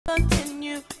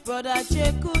Brother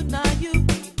Jeku, now you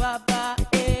be Baba,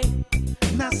 eh.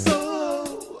 Na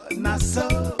so, na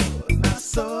so, na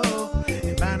so.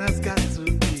 A man has got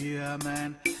to be a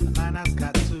man. A man has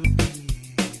got to be in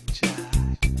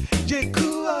charge.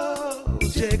 Jeku, oh,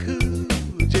 Jeku,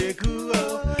 Jeku,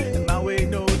 oh. And my way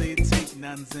know they take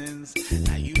nonsense.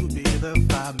 Now you be the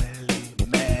family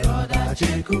man. Brother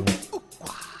Jeku,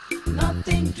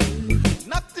 nothing do you.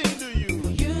 Nothing do you.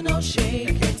 You no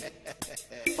shaking,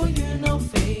 oh you no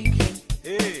faking.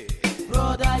 Hey,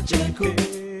 Brother Jeku,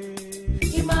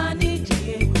 Imani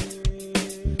Diego,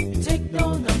 you take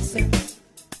no nonsense,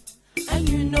 and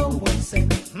you know one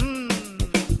sense.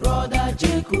 Brother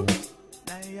Jeku,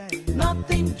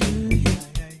 nothing do you.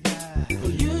 Oh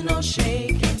you no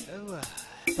shaking,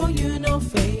 oh you no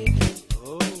faking.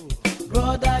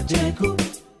 Brother Jeku,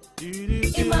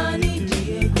 Imani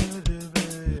Diego,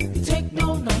 you take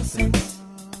no nonsense,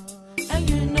 and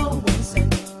you know one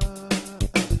sense.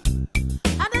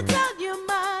 I don't tell you,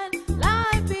 man,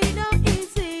 life be no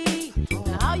easy.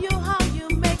 Now how you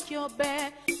make your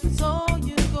bed, so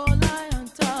you go lie on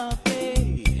top,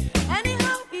 eh.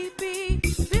 Anyhow it be,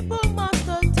 people must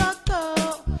talk,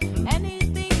 oh.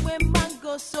 Anything when man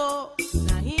go so,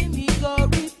 now him he go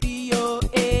repeat, yo,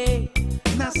 eh.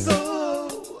 na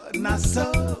so, na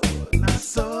so, na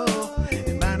so. A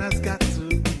man has got to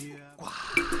be.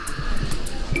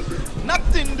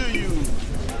 Nothing do you.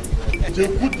 Je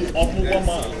coûte en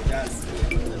man.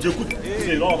 Je coûte.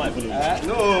 C'est long, my follow.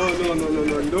 No,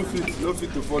 no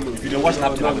fit to follow. If you don't watch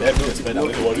Napkin, I'm everything spend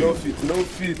away. No fit.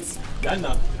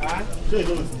 Yana. So you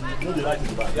know they like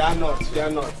it back. They are not.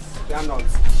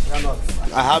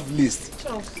 I have list.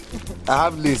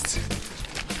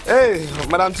 Hey,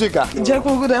 Madam Chika.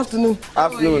 Jeku, good afternoon.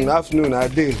 Afternoon. I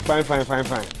did. Fine.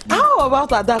 How about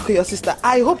Adako, your sister?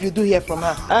 I hope you do hear from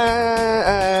her.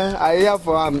 I hear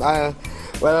from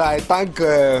well, I thank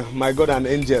my God and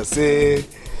angels. Say,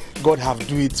 God have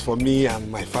do it for me and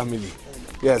my family.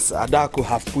 Yes, Adako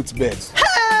have put bed. Hey!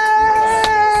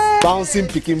 Yes. Bouncing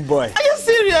picking boy. Are you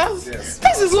serious? Yes.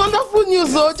 This is wonderful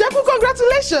news, though. Jeku,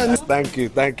 congratulations. Thank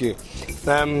you.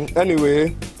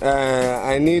 Anyway,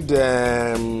 I need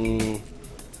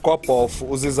cup of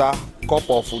uziza, cup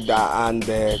of uda, and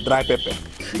dry pepper.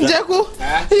 Jeku,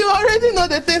 you already know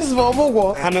the things for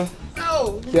Omogo. Hannah?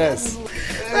 Oh, yes.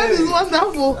 That is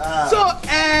wonderful. So,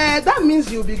 that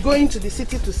means you'll be going to the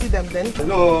city to see them then?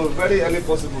 No, very early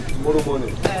possible, tomorrow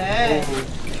morning.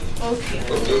 Okay.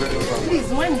 Please,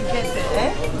 when you get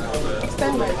there,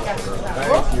 stand by the cash.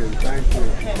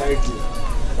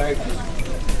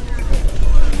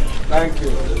 Thank you.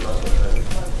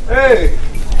 Hey! I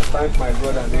thank my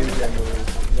God and angel.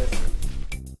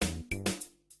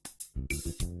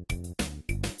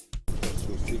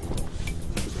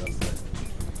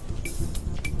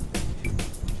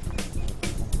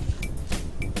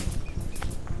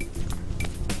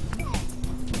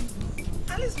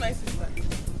 Alice, my sister.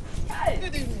 Hi.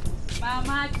 Good evening.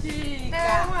 Mama Chika.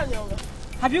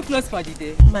 Have you closed for the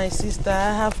day? My sister,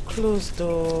 I have closed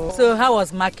though. So how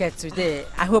was market today?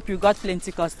 I hope you got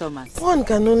plenty customers. One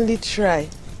can only try.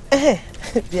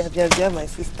 Bia, my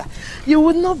sister. You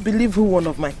would not believe who one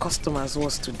of my customers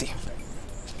was today.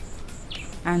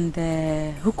 And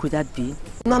who could that be?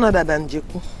 None other than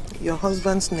Jeku, your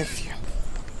husband's nephew.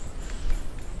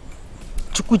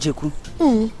 Jeku?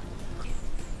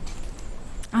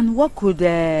 And what could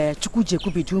Jeku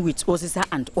be doing with Osisa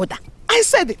and Oda? I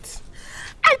said it.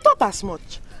 I thought as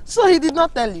much. So he did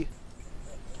not tell you.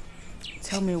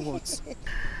 Tell me what?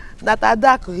 That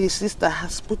Adako, his sister,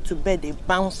 has put to bed a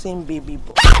bouncing baby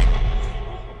boy. I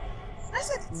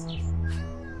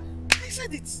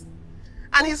said it.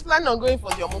 And he's planning on going for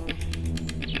the Omogo.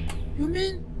 You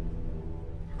mean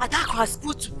Adako has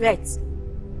put to bed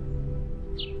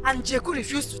and Jeku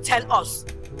refused to tell us?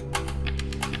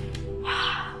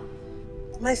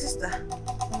 My sister,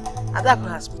 Adako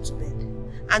has put to bed.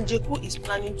 And Jeku is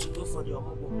planning to go for the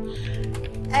Omogo.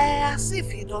 As if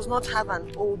he does not have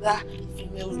an older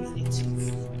female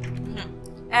relative.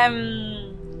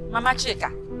 Mama Chika,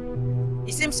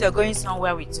 it seems you're going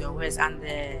somewhere with your ways, and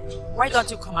why don't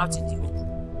you come out in the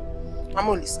open?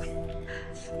 Mama Lisa,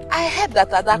 I heard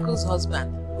that Adako's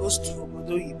husband goes to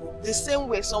Obodo Ibo the same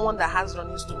way someone that has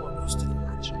running stomach goes to the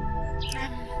country.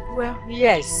 Well,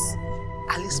 yes.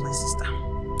 Alice, my sister,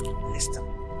 listen.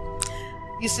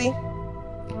 You see,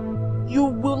 you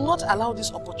will not allow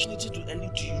this opportunity to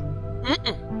elude you.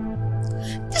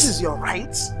 This is your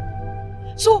right.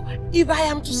 So, if I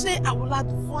am to say, I will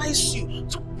advise you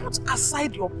to put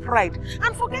aside your pride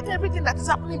and forget everything that is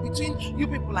happening between you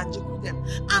people and Jeku them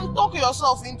and talk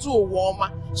yourself into a warmer.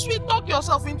 Sweet, talk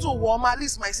yourself into a warmer. At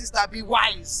least, my sister, be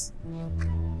wise.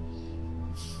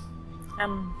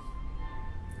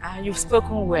 You've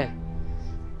spoken well.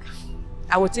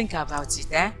 I will think about it,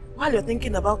 eh? While you're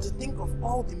thinking about it, think of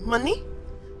all the money,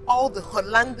 all the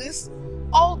Hollanders,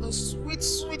 all the sweet,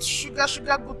 sweet, sugar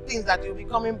good things that you'll be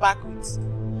coming back with.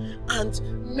 And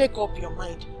make up your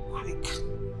mind quick.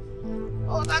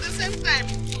 Oh, at the same time,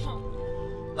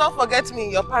 don't forget me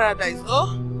in your paradise,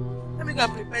 oh? Let me go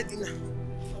and prepare dinner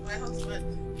for my husband.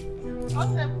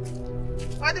 Awesome.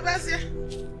 What the best here?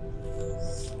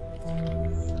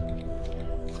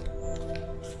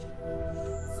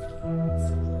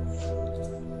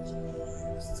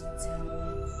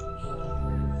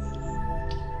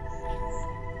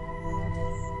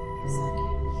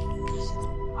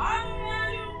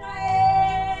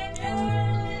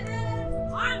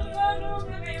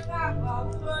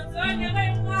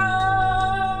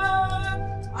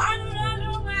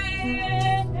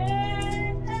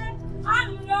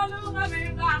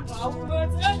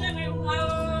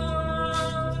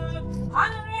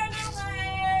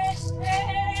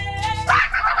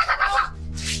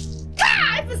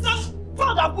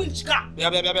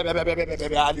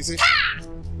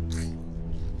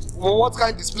 What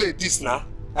kind of display this now?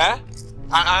 Eh?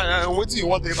 And what do you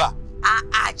want ever?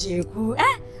 Jeku, eh?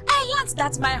 I learned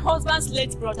that my husband's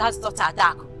late brother's daughter,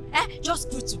 Adako,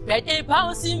 just put to bed a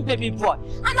bouncing baby boy.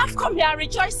 And I've come here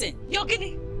rejoicing. You're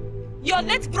Guinea. Your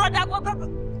late brother,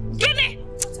 Guinea.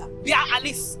 Yeah,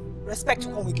 Alice, respect to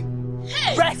come with you.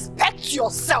 Hey. Respect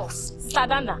yourself.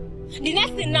 Sadana. The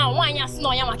next thing now, one year snow,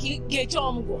 Yamaki, get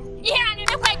your mugo. Yeah, and you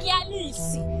look like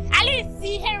Alice. Alice,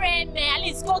 see her and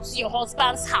Alice, go to your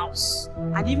husband's house.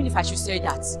 And even if I should say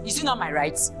that, is it not my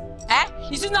right?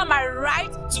 Is it not my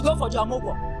right to go for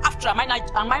Jamogo? After am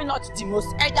I not the most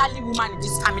elderly woman in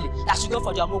this family that should go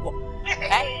for Jamogo?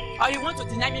 Or you want to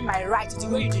deny me my right the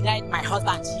way you denied my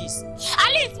husband his?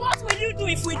 Alice, what will you do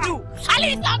if we do?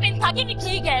 Alice, I've been tagging the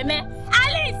key game.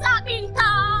 Alice, I've been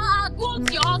go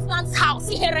to your husband's house.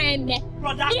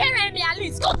 Brother.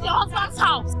 Alice, go to your husband's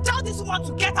house. Tell this woman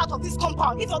to get out of this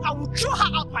compound. If not, I will throw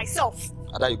her out myself.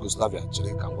 Ada Yugoslavia,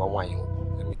 Jere can go one.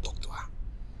 Let me talk to her.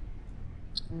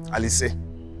 Alice,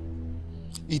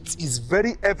 it is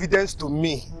very evident to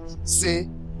me, say,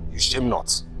 you shame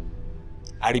not.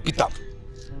 I repeat that.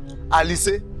 Alice,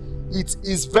 it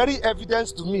is very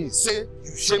evident to me, say,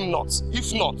 you shame not.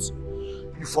 If not,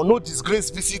 you for no disgrace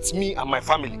visit me and my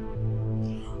family.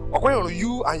 According to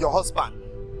you and your husband,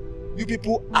 you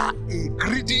people are a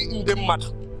greedy in the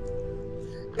matter.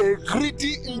 A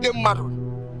greedy in the matter.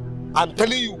 I'm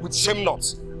telling you with shame not.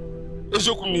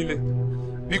 Ejokumile,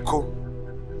 Biko,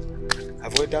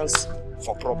 avoidance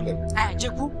for problem.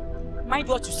 Jeku, mind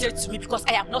what you say to me because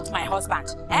I am not my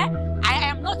husband. I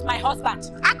am not my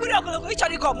husband. I could not go each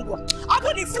other come. I'm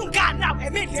going to phone God now. I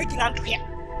made you get here.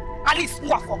 Alice,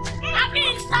 what for? I've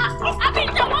been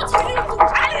what will you do?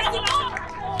 Alice,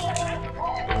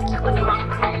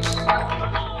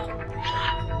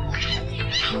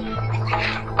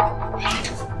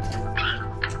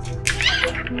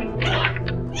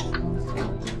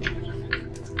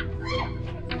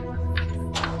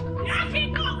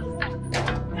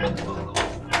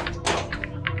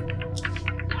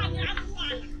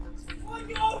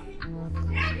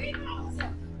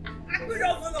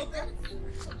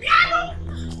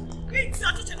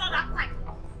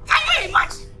 Can you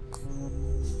imagine?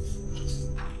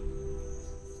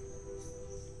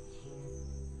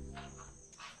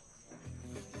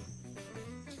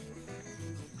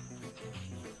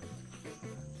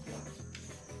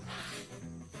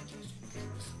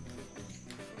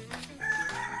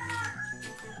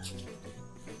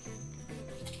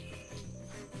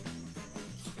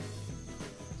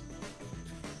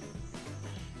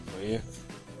 Oh yeah.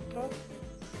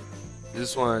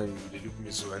 This one, they look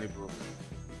me so any problem?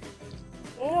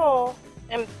 No,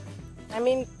 I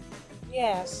mean,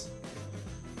 yes.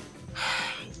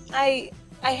 I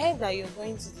heard that you're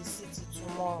going to the city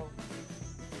tomorrow.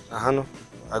 No.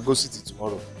 I go city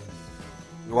tomorrow.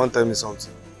 You want to tell me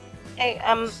something? Hey,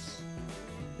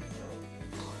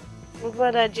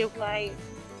 Brother Jeku, I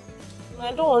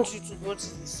don't want you to go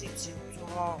to the city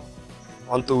tomorrow.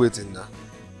 Want to wait in there?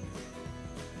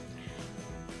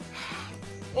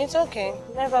 It's okay,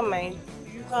 never mind.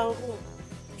 You can go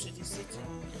to the city.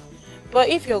 But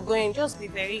if you're going, just be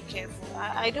very careful.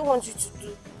 I don't want you to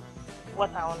do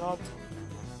what I will not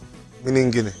do.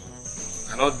 Meaning Guinea?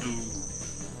 I not do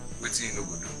what you no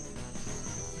go do.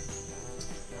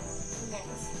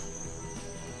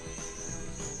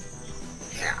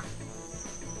 Yeah.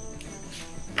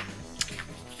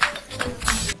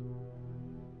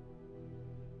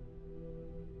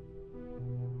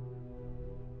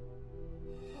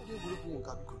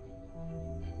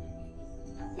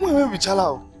 Where we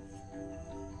chala?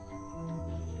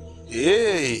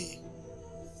 Hey.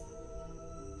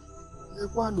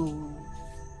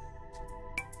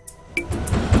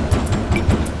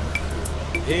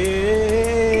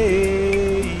 Hey,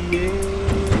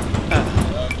 yeah.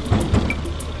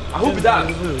 I hope that.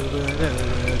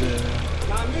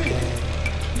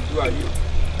 Who are you?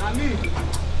 Nami.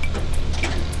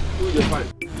 Who you find?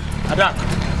 Adak.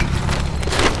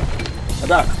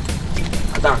 Adak.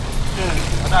 Adak.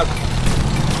 Adak.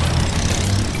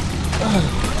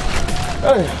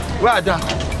 Hey, where Adak?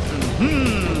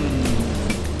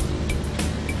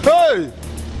 Hey!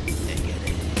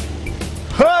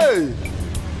 Hey!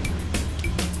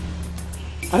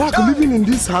 Adak, living in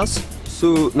this house?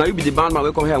 So now you be the band man.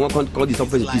 Welcome here. I want to call this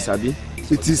something peace, Abi.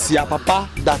 It is your papa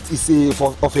that is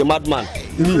of a madman.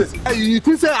 You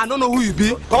think say I don't know who you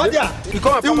be? Come there. You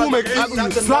come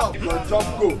and slap. Just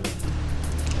go.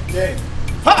 Yeah.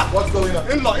 Ha! What's going on?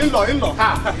 In-law. Ha!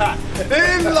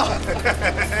 In-law.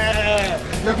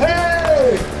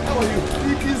 Hey! How are you?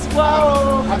 It is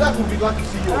wow. Adak will be glad to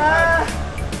see you.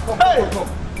 Come.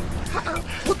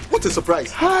 What a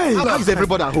surprise. Hi. How is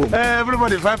everybody at home?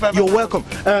 Everybody, fine. You're welcome.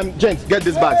 Gents, get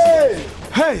this bags.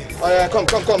 Hey. Come.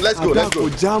 Let's go.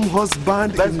 Jam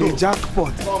husband in the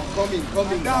jackpot. Come in.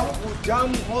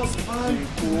 Jam husband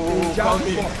in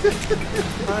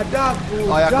the jackpot.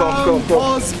 Come.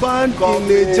 Husband in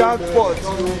the jackpot.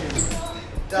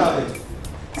 Darling,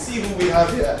 see who we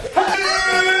have here.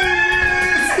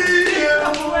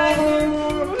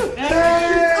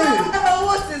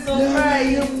 What is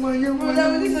surprise? Brother,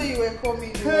 we didn't know you were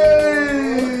coming.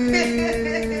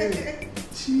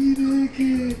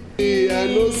 Hey, I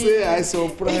know say I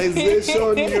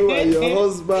surprisation you and your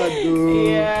husband.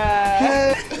 Yeah.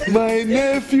 Hey, my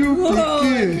nephew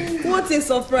pikin. What a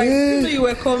surprise. You didn't know you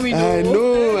were coming. I know.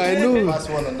 Last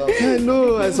one and done. I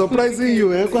know, I'm surprising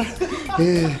you.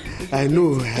 I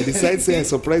know. I decided say I'm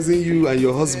surprising you and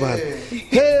your husband.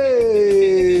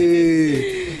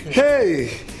 Hey,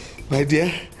 my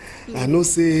dear. I know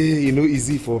say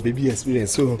easy for baby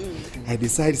experience, so I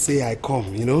decided say I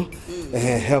come,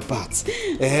 help out. So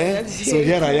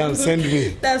here I am. Send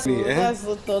me. That's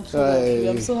so thoughtful.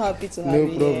 I'm so happy to have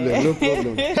you. No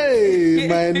problem. Hey,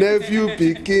 my nephew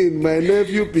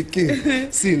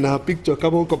Pikin. See now, picture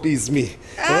carbon copy is me.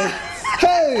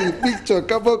 Hey, picture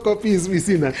carbon copy is me.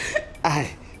 See now,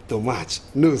 eye to match,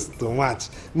 nose to match,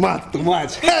 mouth to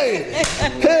match. Hey,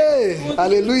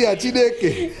 hallelujah,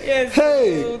 Chideke. Yes,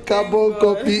 hey, carbon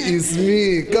copy is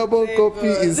me.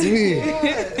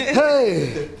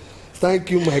 Hey.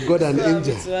 Thank you, my God and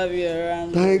angel.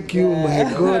 Thank you, my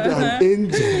God and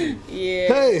angel. Yes.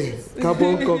 Hey,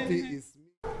 carbon copy is me.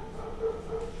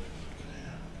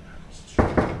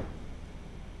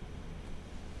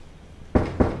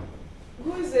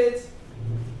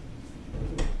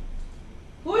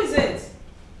 Who is it?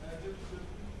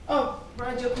 Oh,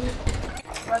 Rajaku.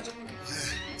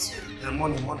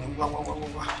 Morning.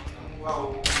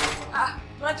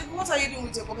 Rajaku, what are you doing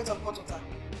with your bucket of hot water?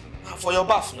 For your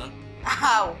bath, now.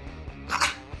 How?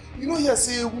 You know here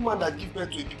say a woman that give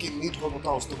birth to a pikin need hot water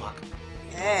on stomach.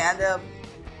 Yeah, and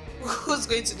who's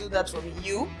going to do that for me?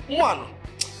 You? Man,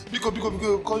 because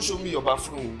come show me your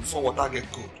bathroom before water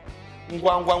get cold.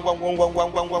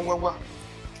 Ngwa.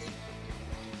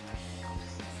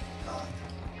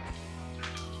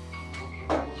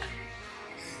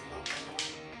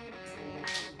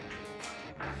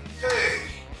 Hey.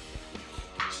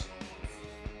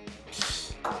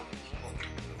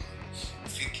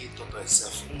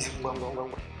 Herself.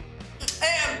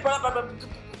 Hey, brother,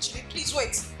 please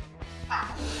wait.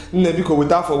 Nebiko,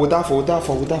 without.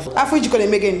 After you call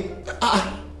him again.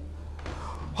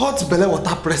 Hot belly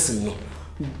water pressing, no.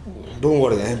 Don't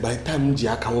worry, by the time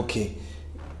you can okay,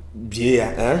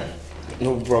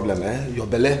 no problem, Your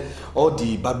belly, all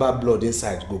the baba blood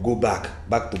inside go back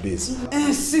to base.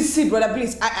 See, brother,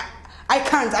 please. I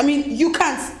can't. I mean, you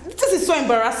can't. This is so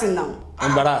embarrassing now.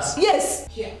 Embarrassed? Yes.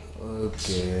 Yeah.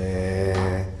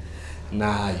 Okay.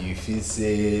 Now you feel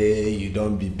say you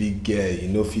don't be big girl, you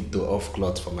no fit to off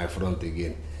cloth for my front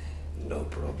again. No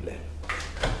problem.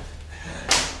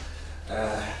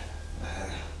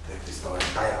 Take this now and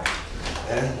tie up.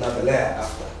 Now the layer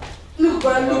after. Look,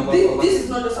 brother, this is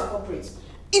not just appropriate.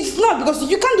 It's not, because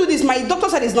you can't do this. My doctor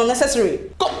said it's not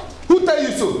necessary. Come. Who tell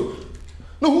you so?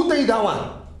 No, who tell you that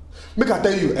one? Make I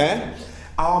tell you,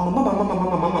 Our mama,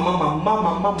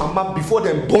 before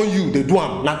them born you, they do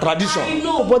them. Na tradition. I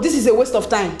know, but this is a waste of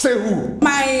time. Say who?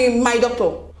 My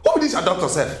doctor. Who is your doctor,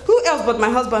 sir? Who else but my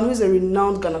husband, who is a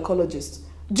renowned gynecologist?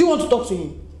 Do you want to talk to him?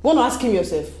 You want to ask him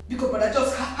yourself? Biko, brother,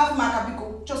 just have Maka,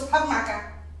 Biko. Just have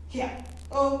Maka. Here.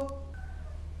 Oh.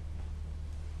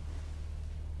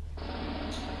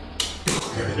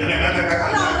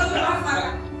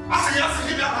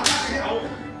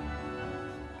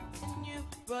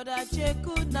 Brother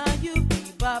Jeku, now you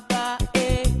be Baba,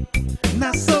 eh?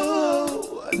 Na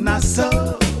so, na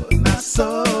so, na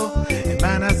so. A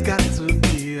man has got to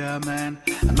be a man.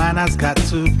 A man has got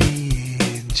to be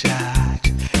in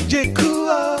charge. Jeku,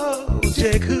 oh,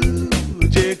 Jeku,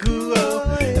 Jeku,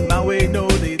 oh. A man we know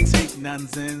they take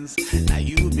nonsense. Now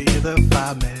you be the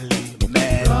family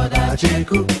man. Brother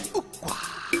Jeku,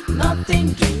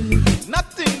 nothing do you.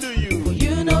 Nothing do you. For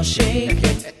you no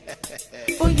shaking.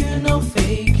 For you no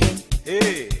faking.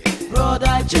 Hey.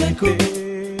 Brother Jeku,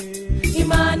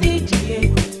 Imani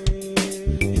Diego.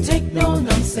 You take no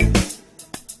nonsense.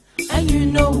 And you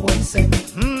know one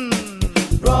sense.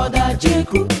 Brother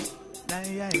Jeku,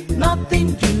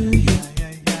 nothing do you.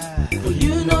 For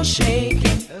you no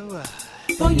shaking.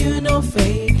 For you no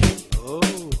faking.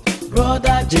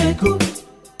 Brother Jeku,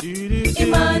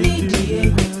 Imani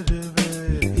Diego.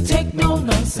 You take no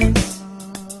nonsense.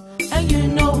 And you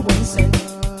know one sense.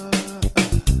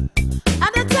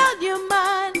 And I tell you,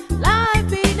 man, life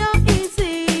be no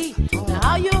easy. Now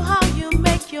how you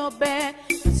make your bed,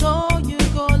 so you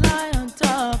go lie on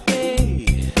top, eh?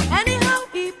 Anyhow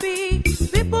it be,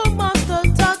 people must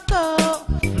talk, oh.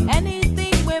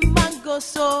 Anything when man go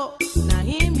so, now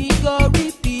him he go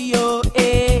repeat, yo,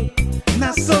 eh?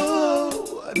 Na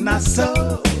so, na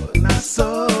so, na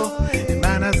so. A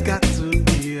man has got to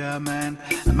be a man.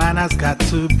 A man has got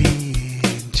to be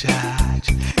in charge.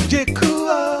 Jeku,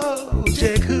 oh,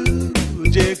 Jeku,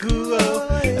 Jeku, oh.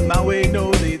 A man we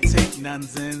know they take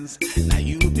nonsense. Now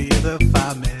you be the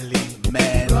family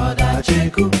man. Brother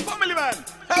Jeku, Family man.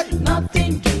 Hey.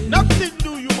 nothing do Nothing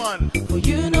do you, man. for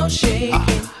you no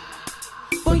shaking,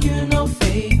 for you no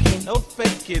faking. No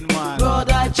faking, man.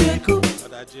 Brother Jeku,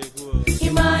 Brother Jeku.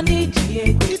 Imani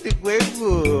Diego. Eat the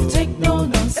Jeku. Take no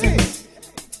nonsense,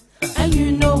 and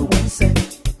you know one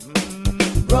sense.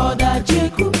 Brother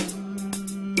Jeku,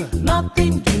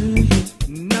 nothing do you.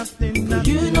 Nothing, For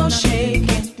you no shaking,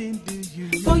 nothing do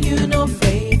you. for you no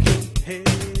faking. Hey.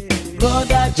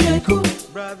 Brother Jeku,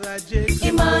 Brother Jeku.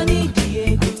 Imani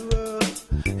Diego.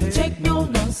 Hey. Take no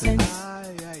nonsense,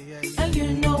 Ay, ay, ay, and you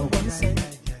know one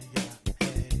sense.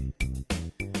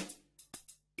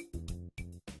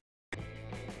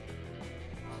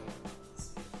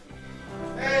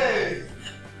 Hey!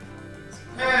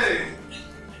 Hey!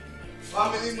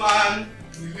 Family man,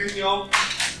 Millennium,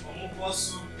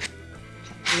 Omubosu,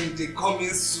 in the coming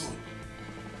soon.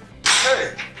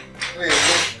 Hey! Hey,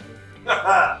 look.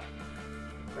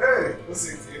 Hey, what's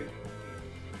it here?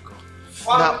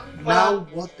 Now,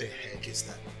 what the heck is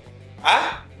that?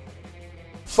 Huh?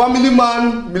 Family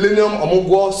man, Millennium,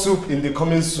 Omugwo soup in the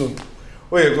coming soon.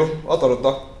 Where you go?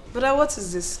 Otoroto. But what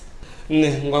is this?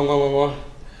 Rato.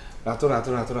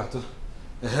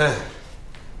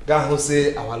 God who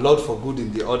say our Lord for good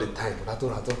in the all the time. Rato.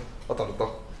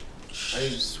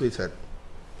 Sweetheart,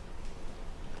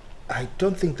 I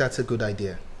don't think that's a good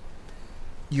idea.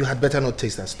 You had better not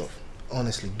taste that stuff.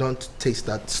 Honestly, don't taste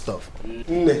that stuff.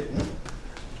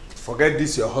 Forget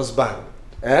this, your husband.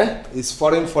 It's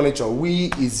foreign furniture.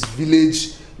 We is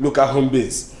village local home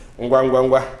base.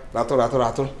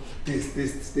 Rato.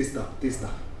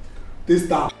 Taste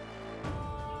now.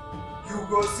 You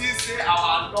go see say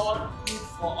our Lord good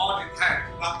for all the time.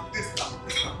 Now taste now.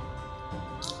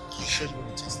 You sure you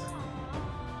want to taste that?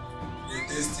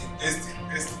 Taste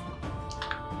it.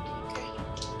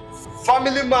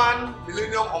 Family man,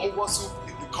 Millennium Omugwo soup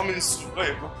is becoming soon. There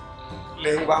you go.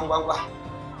 Lengwa.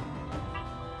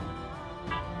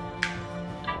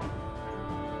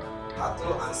 Tato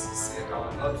and Sisi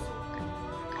our Lord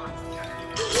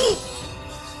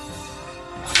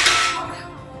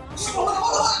for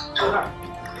all the time.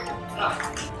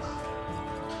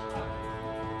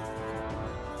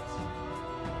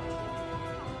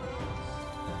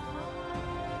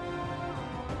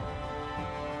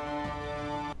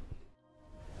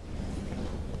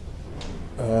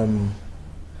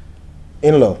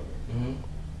 In-law,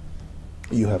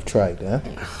 you have tried, eh?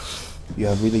 You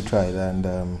have really tried, and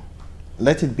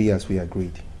let it be as we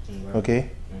agreed, okay?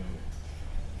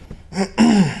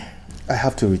 I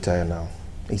have to retire now.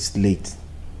 It's late.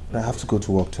 I have to go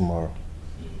to work tomorrow.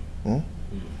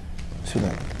 So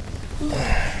that.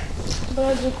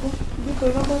 Remember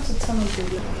to turn on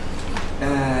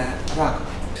the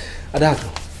Adako,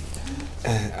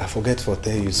 I forget to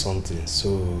tell you something,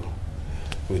 so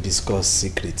we discuss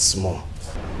secrets small.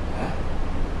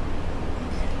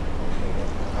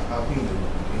 I'll be in the room,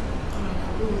 okay?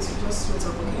 Just wait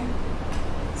up, okay?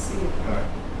 See you. Alright.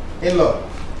 In-law.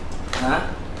 Huh?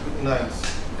 Good night.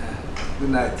 Good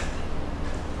night.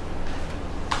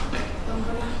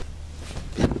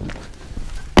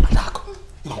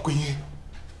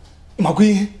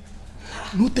 Imakwe,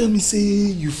 no tell me say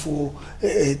you for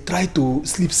try to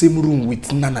sleep same room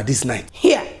with Nana this night.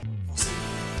 Here.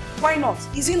 Why not?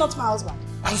 Is he not my husband?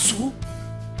 And so,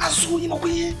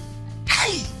 Imakwe,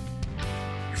 hi.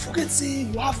 You forget say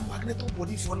you have magnetic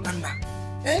body for Nana.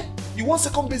 Eh? You want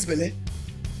second base belle?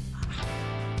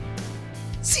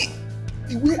 See,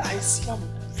 the way I see am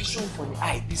vision for the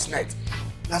eye this night.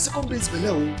 Now second base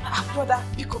belle. Brother,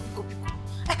 pick up.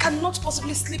 I cannot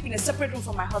possibly sleep in a separate room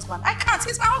from my husband. I can't.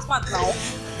 He's my husband now.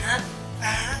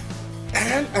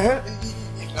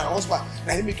 My husband.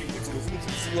 Now he make you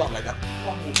feel like that.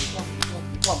 One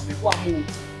move.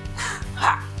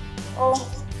 Oh.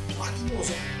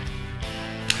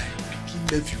 Picking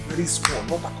nephew very small,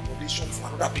 not accommodation for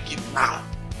another picking now.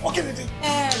 Okay, anything.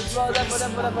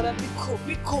 Brother,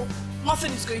 be cool.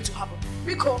 Nothing is going to happen.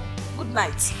 Be cool. Good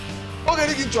night. Okay,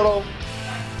 Ricky Choro.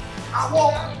 I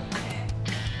walk.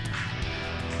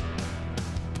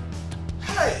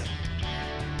 Hey.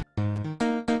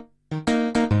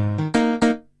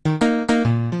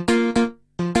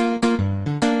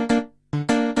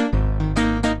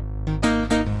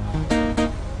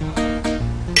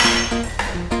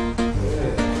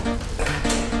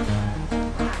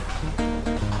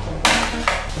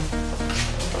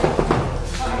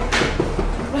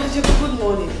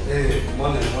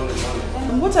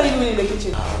 What are you doing in the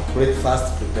kitchen?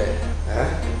 Breakfast prepared.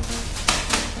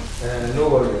 No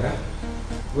worry,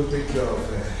 Go take care of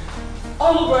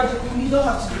Oh no, brother, you don't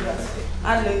have to do that.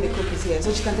 Adeline, the cook is here,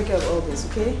 so she can take care of all this,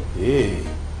 okay? Hey.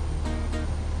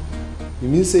 You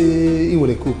mean say you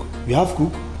want to cook? You have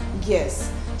cook? Yes.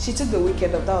 She took the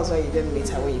weekend off. That was why you didn't meet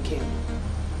her when you came.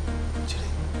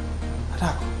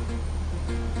 Adako.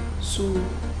 So,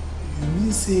 you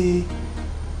mean say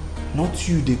not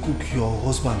you they cook your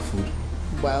husband food?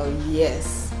 Well,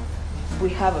 yes. We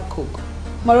have a cook.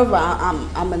 Moreover,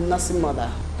 I'm a nursing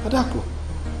mother. Adako.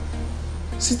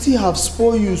 City have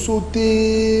spoiled you so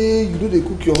you know they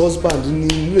cook your husband, you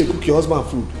know they cook your husband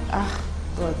food. Ah,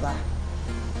 brother.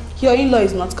 Your in-law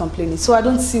is not complaining, so I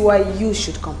don't see why you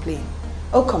should complain.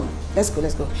 Oh, come on. Let's go.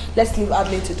 Let's leave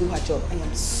Adeline to do her job. I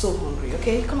am so hungry,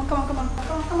 okay? Come on. Let's go.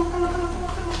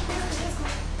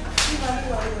 Leave her,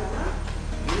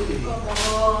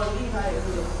 Come on, leave her.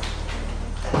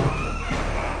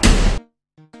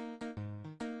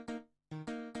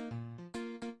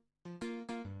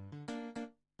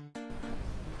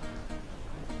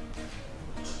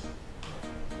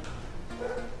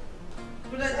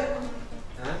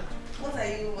 What are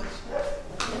you watching?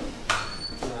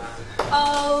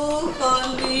 Oh,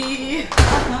 honey.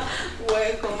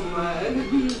 Welcome back.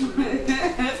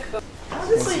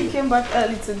 Just so you came back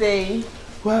early today.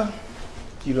 Well,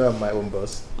 you know I'm my own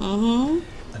boss. And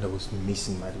I was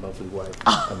missing my lovely wife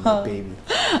and my baby.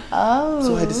 Oh.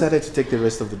 So I decided to take the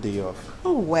rest of the day off.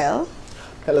 Oh, well.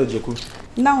 Hello, Jeku.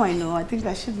 Now I know. I think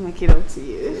I should make it up to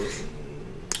you.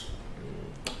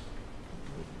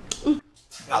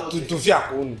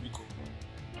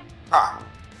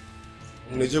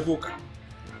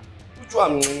 Which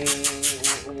one?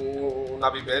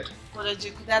 Bed? But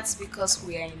that's because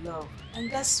we are in love.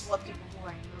 And that's what people who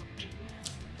are in love do.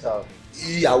 So,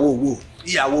 Iyawo.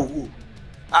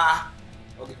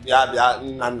 Okay,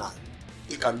 Nana.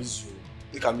 Take a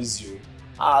miss you.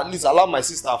 At least allow my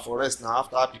sister for rest now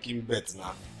after picking bet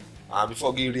now.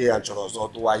 Before getting ready and chores or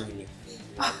to why you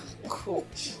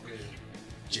Coach.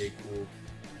 Jacob,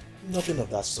 nothing of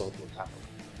that sort will happen.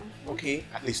 Okay?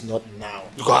 At least not now.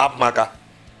 You can have Maka.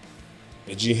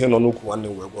 Even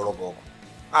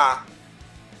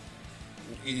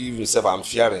if I'm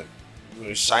fearing,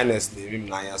 shyness, leave him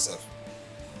now yourself.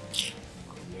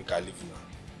 Make I live now.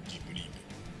 Keep it.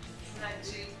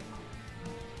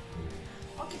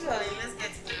 Okay, darling, let's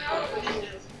get it.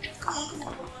 Come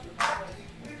on.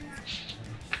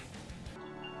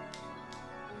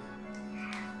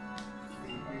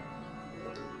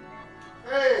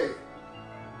 Hey!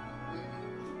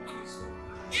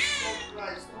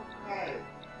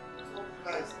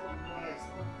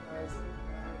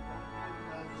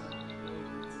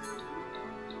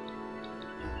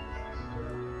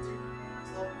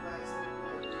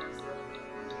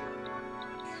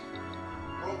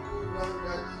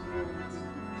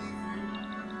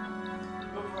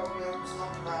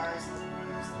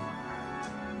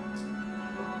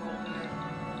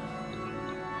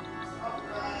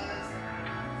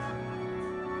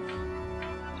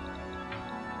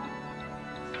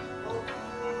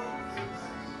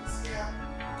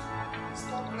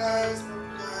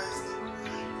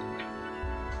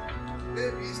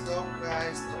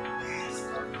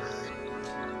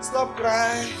 Stop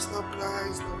crying, stop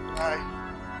crying, stop crying.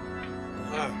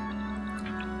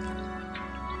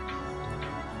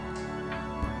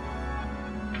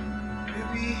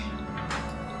 Baby,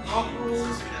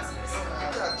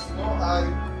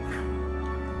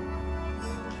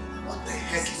 what the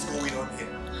heck is going on here?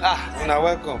 Una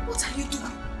welcome. What are you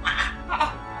doing?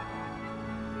 Are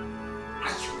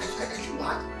you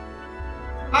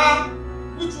mad?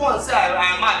 Which one say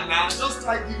I'm mad now? Just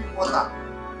try giving water.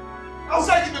 I'll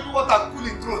try giving people water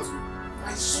cooling throat.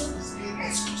 My son is being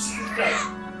exclusively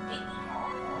crying.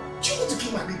 Do you want to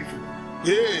kill my baby for me?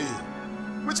 Hey,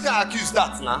 which can accuse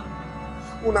that now?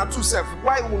 Una two self.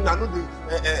 Why una no dey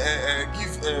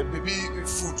give baby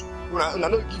food? Una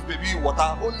no give baby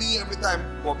water. Only every time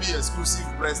Bobby exclusive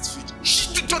breastfeed.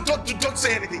 Don't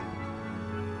say anything.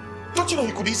 Don't you know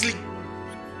you could easily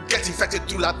get infected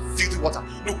through that filthy water?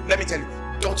 Look, let me tell you.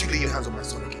 Don't you lay your hands on my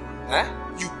son again. Eh?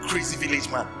 You crazy village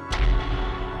man.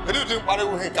 What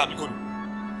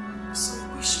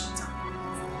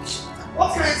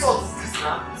kind of insult is this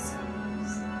now?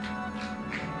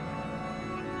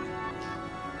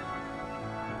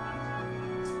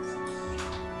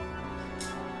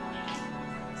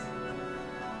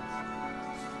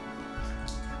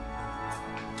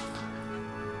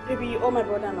 Baby, you owe my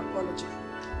brother an apology.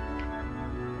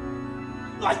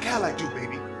 Like hell I do,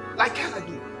 baby. Like hell I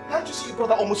do. Can't you see your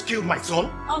brother almost killed my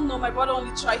son? Oh no, my brother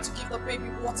only tried to give the baby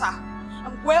water.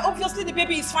 And well, obviously the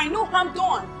baby is fine, no harm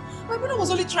done. My brother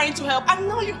was only trying to help, and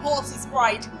now you hurt his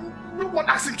pride. No one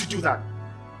asked him to do that.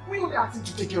 We only asked him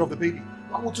to take care of the baby.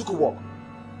 And we took a walk.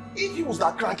 If he was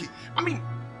that cranky, I mean,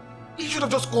 he should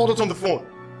have just called us on the phone.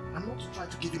 And not to try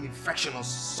to give him infection or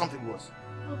something worse.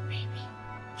 Oh baby,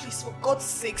 please for God's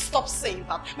sake, stop saying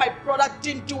that. My brother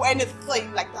didn't do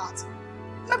anything like that.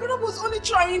 My brother was only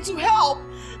trying to help.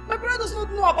 My brother does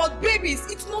not know about babies.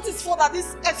 It's not his fault that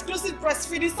this exclusive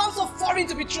breastfeeding sounds so foreign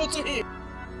to be true to him.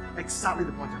 Exactly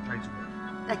the point I'm trying to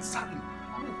make. Exactly.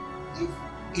 I mean,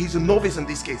 if he's a novice in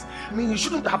this case, I mean, he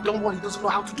shouldn't have done what he doesn't know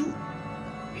how to do.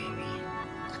 Baby,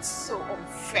 that's so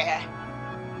unfair.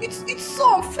 It's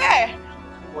so unfair.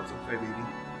 What's unfair, baby?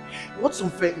 What's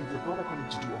unfair is the brother coming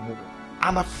to do a murder.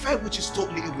 An affair which is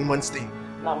totally a woman's thing.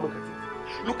 Now look at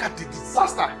it. Look at the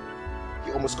disaster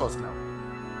he almost caused now.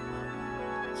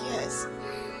 Yes.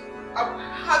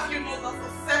 Have you known that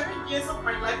for 7 years of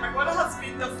my life, my brother has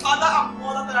been the father and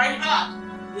mother that I had?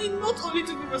 He not only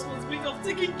took the responsibility of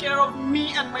taking care of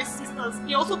me and my sisters,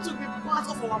 he also took the part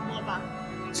of our mother.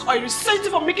 So I resent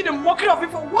him for making a mockery of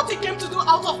him for what he came to do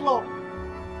out of love.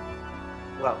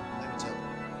 Well, let me tell you,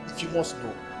 if you must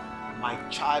know, my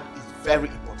child is very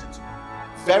important to me.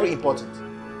 Very important.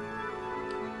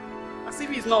 As if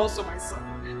he's not also my son.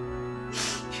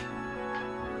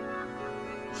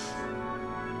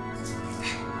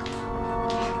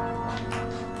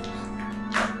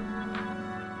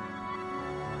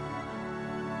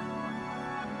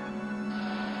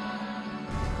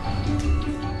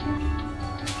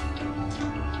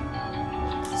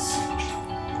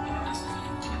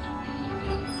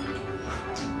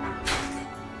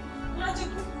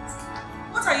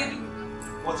 What are you doing?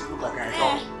 What it look like I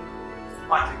thought.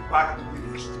 Back to the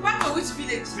village. Back to which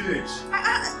village? Village.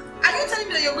 Are you telling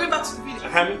me that you're going back to the village?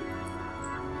 Honey,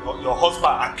 your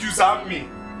husband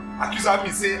accusing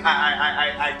me say I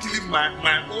killed my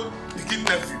own begin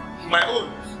nephew. My own.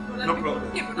 No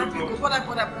problem.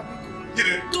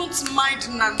 Don't mind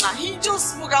Nana. He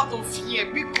just spoke out of fear.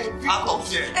 Biko. Out of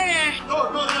fear? No.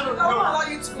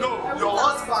 Your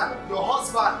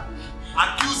husband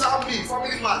accusing me,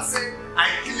 family man, say I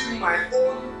killed my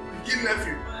own begin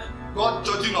nephew. God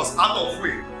judging us out of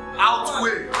way. Your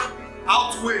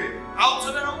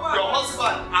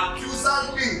husband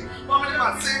accusing me, family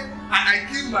man, say I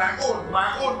killed my own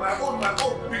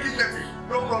begin nephew.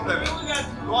 No problem.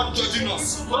 God judging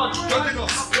us. No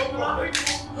problem.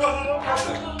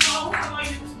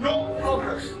 No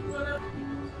problem.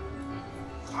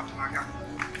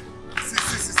 See.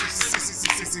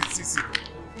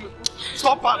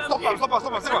 Stop him.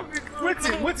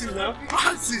 Waiting now.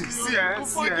 See,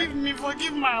 Forgive me,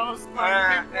 forgive my husband. I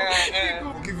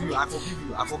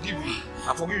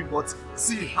forgive you. But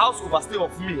see, house overstay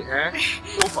of me,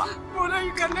 over. Brother,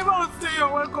 you can never stay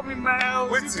your welcome in my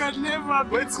house. You can never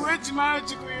be.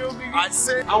 I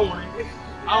say, I worry,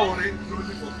 no need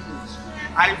for village.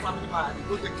 I family man, I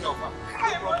go take care of her.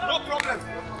 No problem.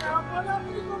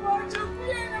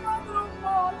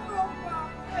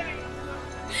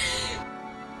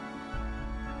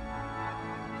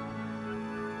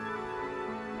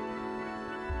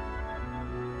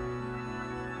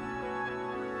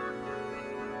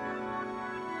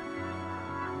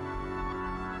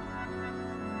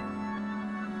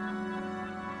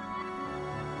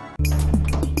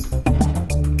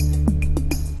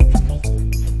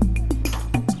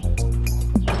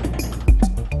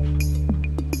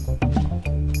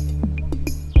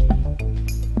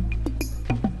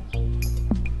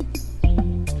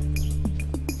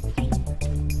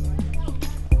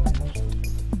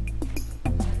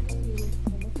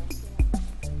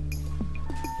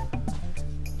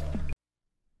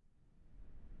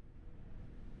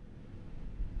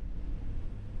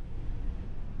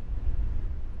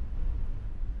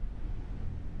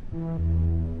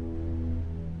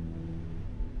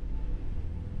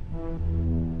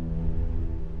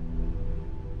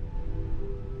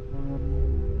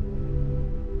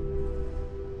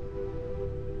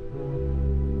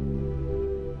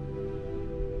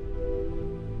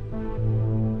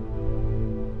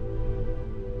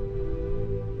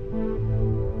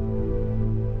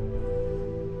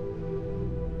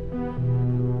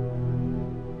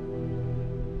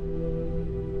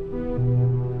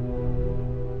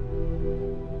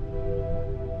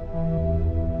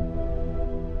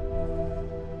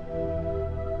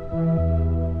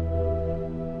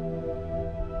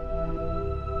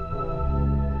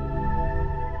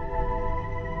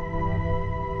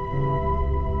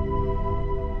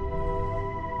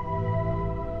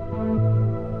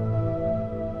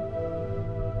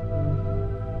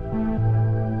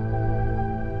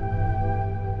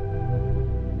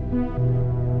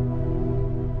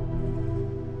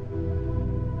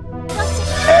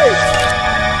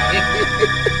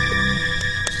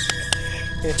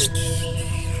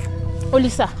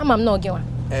 Olisa, I'm not going.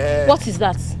 What is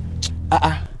that?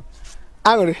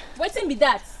 Angry. What's be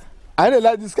that? I don't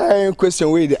like this kind of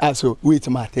question where they ask. So wait,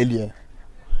 I tell you.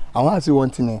 I want to say one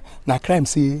thing. Now crime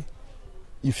say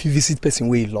if you visit person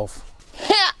where you love.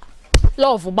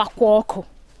 Love bakwoko.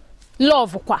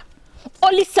 Love kwa.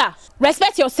 Olisa,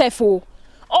 respect yourself. Oh.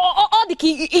 All the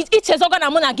key each is organ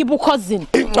among give cousin.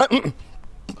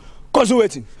 Cousin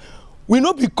waiting. We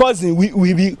not be cousin,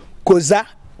 we be cousin.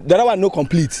 The other one no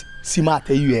complete. See ma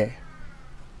tell you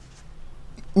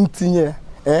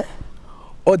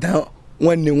or down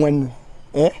one in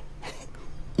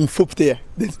foot there.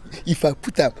 If I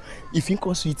put up, if you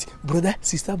call sweet brother,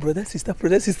 sister,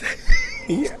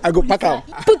 I go pack out.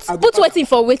 Put waiting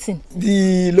for waiting.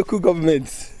 The local government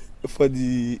for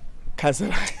the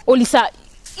council. Olisa,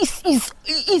 is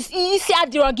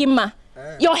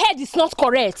your head is not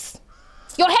correct.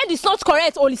 Your head is not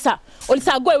correct, Olisa.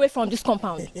 Olisa, go away from this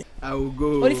compound. I will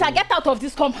go. Olisa, get out of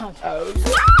this compound.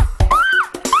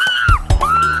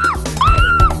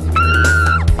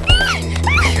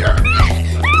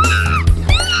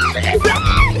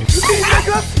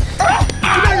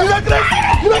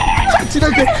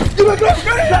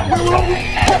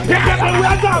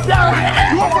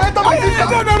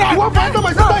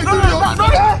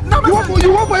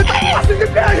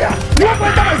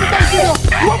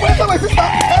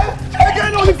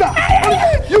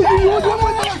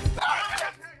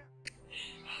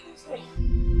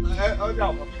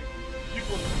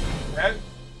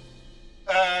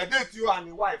 That you and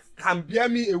your wife can bear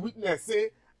me a witness.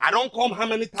 Say I don't come how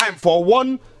many times for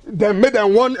one. Then made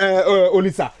them one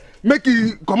Olisa. Make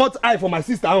you come out eye for my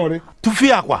sister. To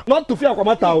fear quoi? Not to fear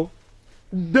Kwamata.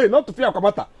 They not to fear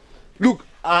Kwamata. Look,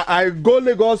 I go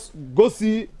Lagos, go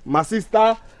see my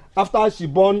sister after she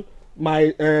born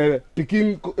my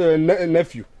Peking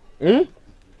nephew.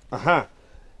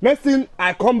 Next thing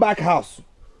I come back house.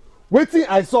 Waiting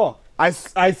I saw. I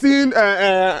seen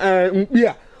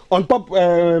yeah. On top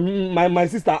my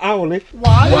sister Aone.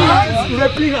 Why?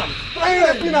 Raping her.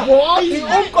 Raping her. What? His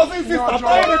own cousin sister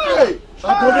trying to play.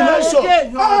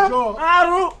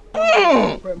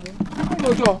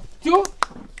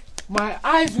 My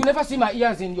eyes will never see my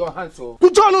ears in your hands. So. Who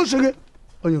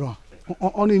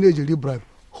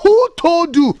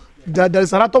told you that there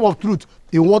is an atom of truth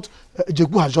in what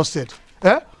Jeku has just said?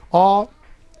 Or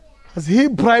has he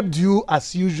bribed you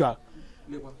as usual?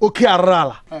 Okay,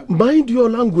 Arala. Mind your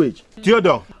language.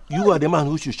 Theodore, you are the man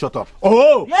who should shut up.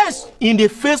 Oh! Yes! In the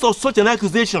face of such an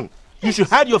accusation, you should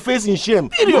hide your face in shame,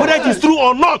 whether it is true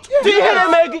or not. Do you hear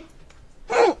me, Maggie?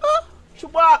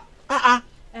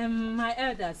 My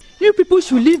elders, you people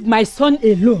should leave my son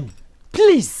alone.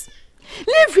 Please.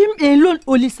 Leave him alone.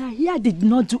 Olisa here did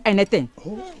not do anything.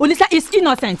 Olisa is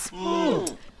innocent.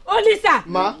 Olisa!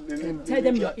 Ma? Tell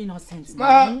them you're innocent.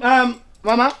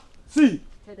 Mama, see.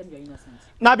 Tell them you're innocent.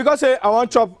 Now because I want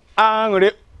chop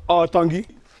angry or tongi.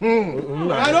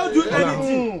 I don't do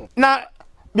anything. Now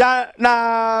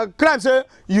crime say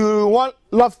you want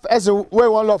love as a way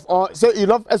one love or say you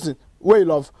love as a way you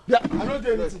love. Yeah, I don't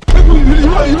do anything.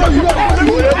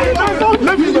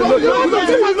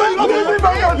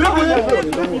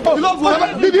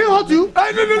 Did he hurt you? No.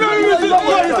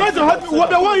 He's trying to hurt me. What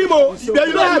the one him? Yeah,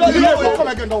 you don't have to come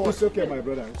again. Don't worry. It's okay, my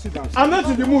brother. Sit down. I'm not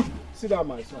in the mood. Sit down,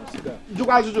 my son. Sit down.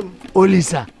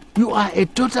 Olisa, you are a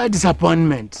total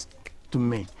disappointment to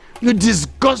me. You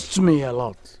disgust me a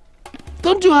lot.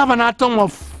 Don't you have an atom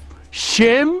of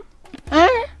shame?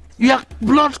 You are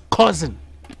blood cousin.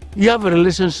 You have a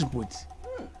relationship with.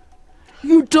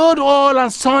 You told all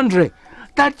and sundry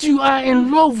that you are in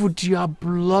love with your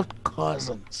blood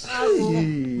cousins.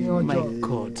 Oh my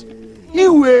God.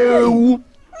 Iwewu.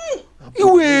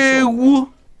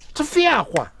 Tufia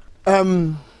kwa.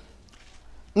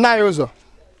 Nayozo.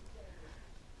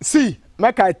 See,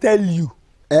 make I tell you,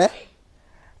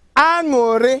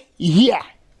 Angore here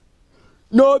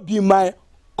no be my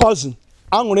cousin.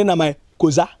 Angore na my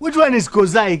koza. Which one is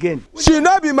koza again? She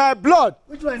no be my blood.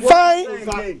 Which one?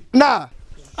 Fine. Nah.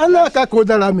 Anaka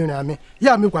koda la mirami.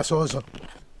 Ya mi kwa sozo.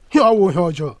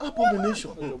 Abomination.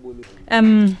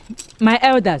 My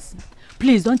elders,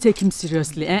 please don't take him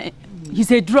seriously. He's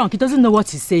a drunk. He doesn't know what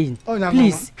he's saying. Oh, no,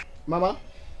 please. Mama,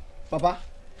 Papa,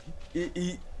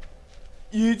 you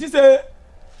just say,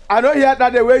 I don't hear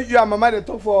that the way you and Mama they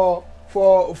talk for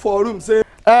room. Say,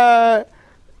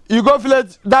 you go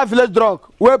village, that village drunk,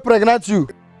 where pregnant you.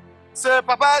 Say,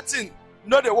 Papa, thing,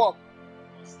 no they work.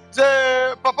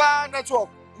 Say, Papa, network,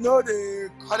 no they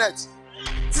connect.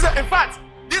 Say, in fact,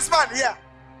 this man here,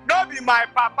 no be my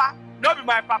papa, no be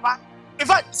my papa. In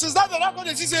fact, since that they're not going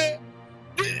to say,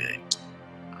 no,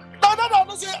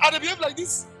 say, I behave like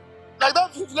this, like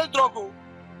that village drunk.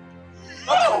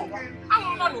 No,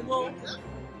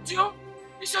 Tio,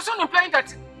 is your son implying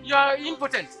that you are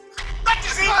impotent? That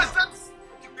is it.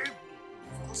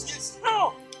 Yes.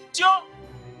 No, Tio,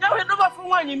 that will never for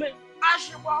one you make.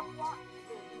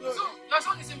 So, your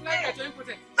son is implying that you are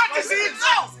impotent. That is it.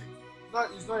 No. No,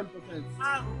 it's not important.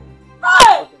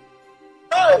 Hey!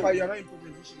 Papa, you are not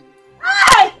important.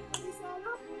 Hey!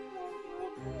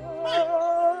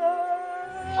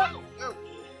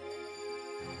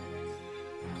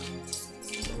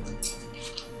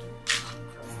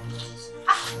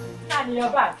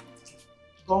 You're back.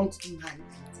 Don't deny it.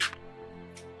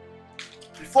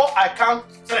 Before I count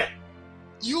 3,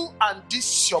 you and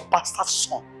this your bastard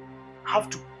son have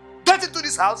to get into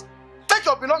this house, take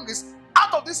your belongings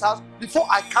out of this house before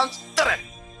I count 3.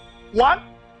 1,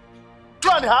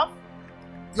 2.5.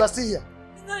 You are still here.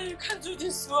 No, you can't do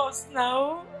this to us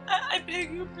now. I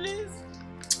beg you, please.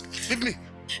 Leave me.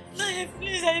 No,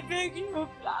 please, I beg you.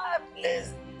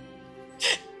 Please.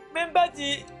 Remember,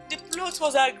 the plot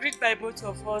was agreed by both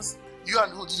of us. You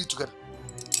and who did it together?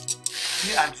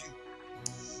 Me and you.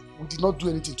 We did not do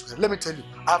anything together. Let me tell you.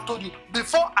 I have told you,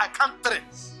 before I count 3,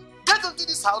 get into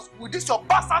this house with this your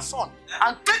bastard son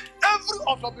and take every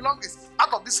of your belongings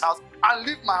out of this house and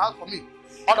leave my house for me.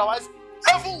 Otherwise,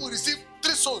 heaven will receive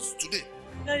 3 souls today.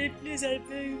 Daddy, please, I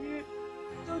beg you.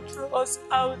 Don't throw us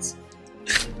out.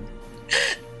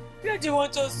 Where do you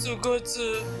want us to go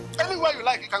to? Anywhere you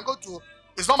like, you can go to.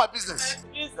 It's not my business.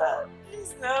 Please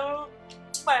now.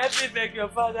 I have to beg your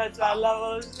father to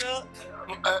allow us. No?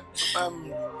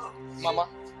 Mama,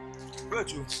 where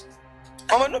you?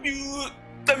 Mama, no, you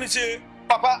tell me, say,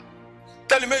 Papa,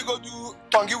 tell me you go do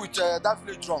tongue with that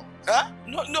village drunk. Huh?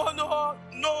 No,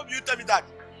 you tell me that.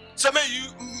 So make you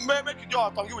do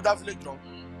a tongue with that village drunk.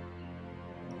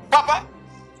 Papa,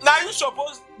 now you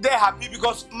suppose they're happy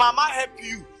because Mama help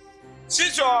you.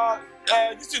 Since your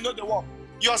this is not the work,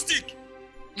 your stick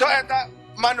don't enter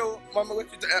mano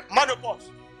pot.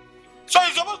 So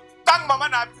you supposed to thank Mama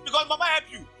now because Mama help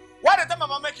you. Why did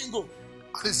Mama make him go?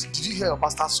 Alice, did you hear your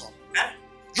pastor's son?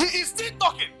 He is still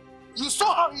talking. You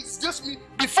saw how he disgraced me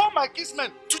before my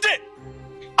kinsmen today,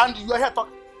 and you are here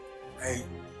talking. Hey,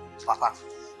 Papa.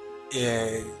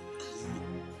 Yeah,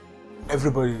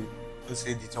 everybody will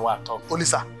say this what I talk.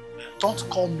 Olisa, don't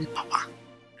call me Papa.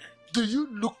 Do you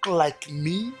look like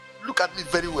me? Look at me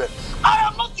very well. I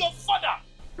am not your father.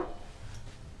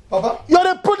 Papa, you are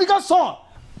a prodigal son.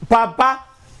 Papa,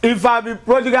 if I be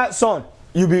prodigal son,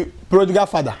 you be prodigal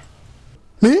father.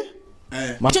 Me?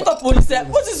 Shut up, police.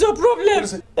 What is your problem?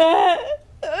 Just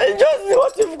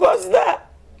what you've caused now.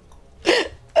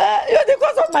 You're the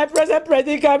cause of my present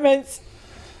predicament.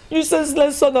 You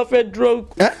senseless son of a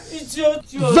drunk. Idiot.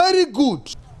 Very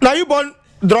good. Now you born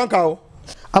drunk, how?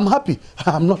 I'm happy.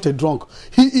 I'm not a drunk.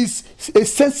 He is a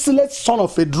senseless son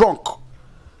of a drunk.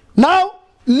 Now,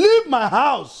 leave my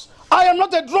house. I am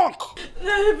not a drunk.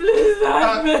 No, please,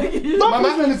 I beg you. Don't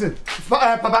Mama, listen.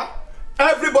 Papa,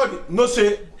 everybody no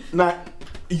say nah,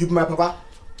 you my papa.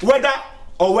 Whether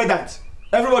or whether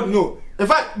everybody know. In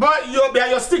fact, but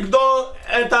your stick don't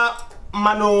enter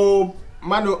mano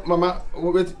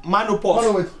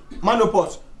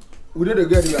pot. We did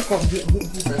again. We are come.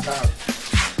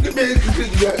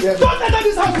 Don't enter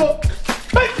this house, bro.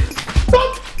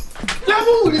 Don't. Let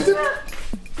me listen.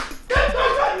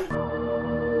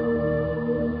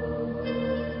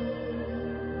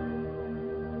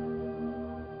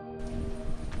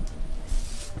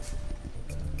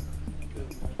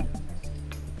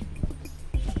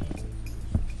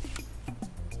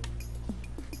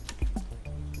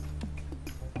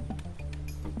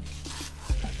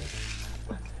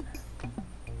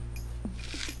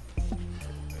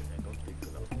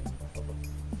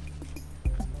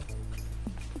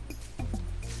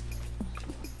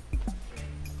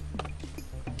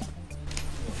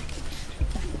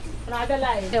 Mama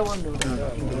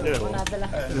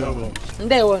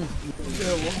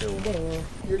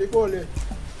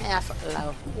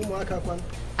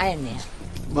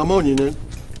Onyinye,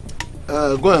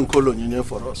 go and call Onyinye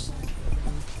for us.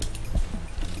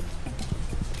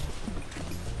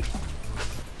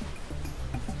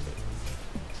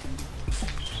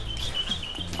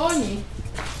 Oni?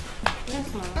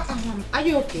 Yes, Mom. Are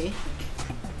you okay?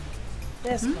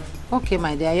 Yes, Mom. Okay,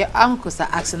 my dear. Your uncles are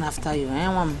asking after you.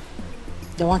 Mom?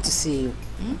 They want to see you.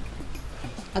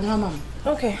 Mom.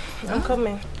 Okay, I'm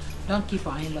coming. Don't keep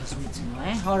our in-laws waiting.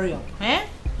 Hurry up. Hey,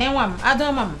 Mom.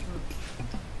 Mom.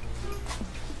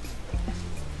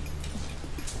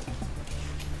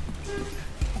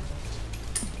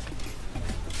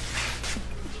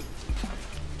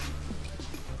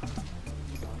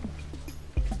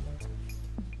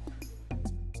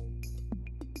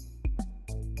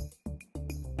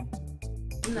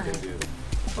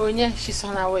 Oh yeah, she's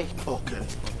on her way. Okay.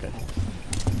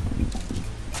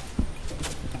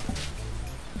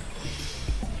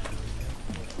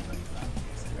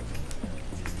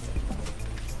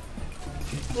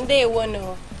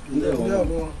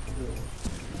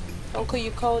 Uncle,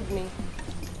 you called me.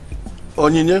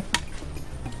 Onyinye,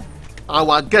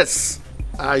 our guests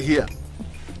are here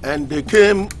and they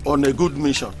came on a good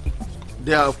mission.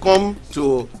 They have come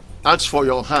to ask for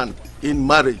your hand in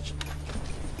marriage.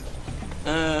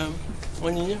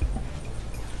 Onyinye,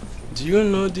 do you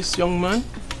know this young man?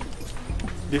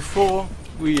 Before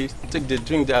we take the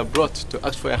drink they are brought to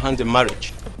ask for your hand in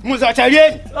marriage.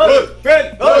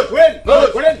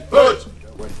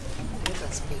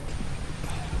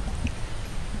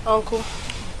 Uncle,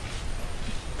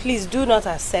 please do not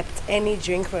accept any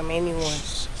drink from anyone.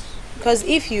 Because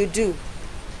if you do,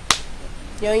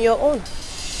 you're on your own.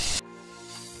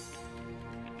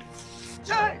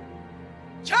 Chai!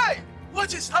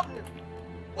 What is happening?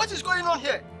 What is going on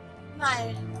here?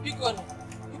 Nah, people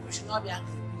should not be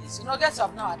angry, please. You know, get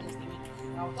up nowadays.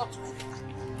 I will talk to my daughter.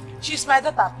 She's my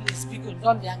daughter, please. People,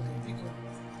 don't be angry. People.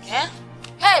 Eh?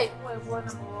 Hey!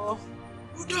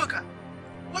 Udoka,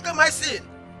 what am I saying?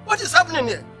 What is happening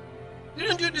here?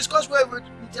 Didn't you discuss well with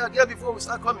your girl before we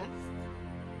start coming?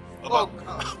 Baba,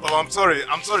 I'm sorry,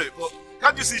 but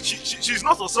can't you see she's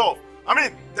not herself? I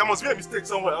mean, there must be a mistake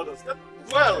somewhere else.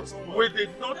 Well, we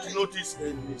did not notice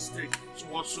a mistake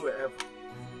whatsoever.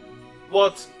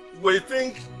 But we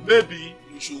think maybe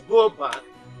you should go back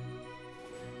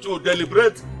to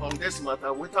deliberate on this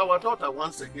matter with our daughter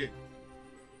once again.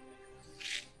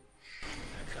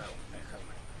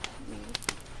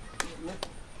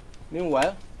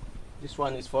 Meanwhile, this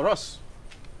one is for us.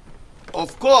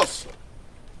 Of course,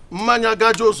 Mmanya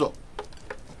Gajozo.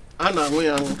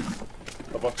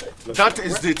 That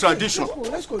is the tradition.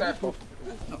 Let's go.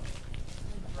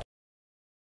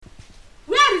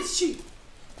 Where is she?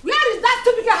 Where is that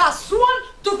typical has sworn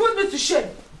to put me to shame?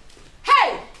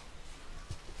 Hey!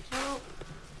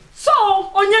 So,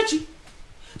 Onyechi,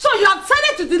 so you have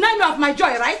decided to deny me of my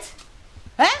joy, right?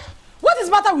 Eh? What is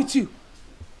the matter with you?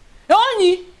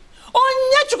 Onyechi,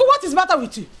 what is the matter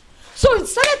with you? So you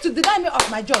decided to deny me of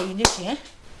my joy, Onyechi, eh?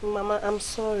 Mama, I'm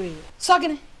sorry.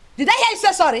 Sogene, did I hear you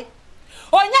say sorry?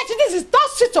 Onyechi, this is third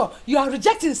suitor you are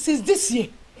rejecting since this year.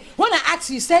 When I asked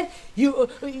you, you said you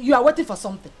are waiting for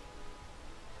something.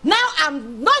 Now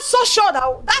I'm not so sure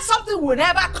that something will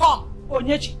never come,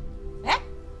 Onyechi. Eh?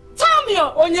 Tell me,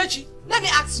 Onyechi. Let me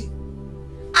ask you.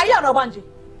 Are you an Obanje?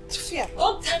 Fear.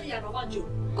 Don't tell me you're an Obanje.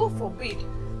 God forbid.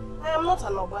 I am not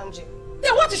an Obanje.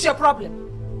 Then what is your problem?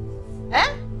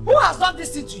 Eh? Who has done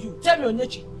this thing to you? Tell me,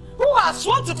 Onyechi. Who has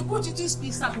wanted to put you to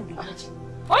speak something with Onyechi?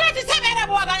 Onyechi, tell me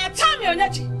about Obanje. Tell me,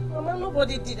 Onyechi. Mama,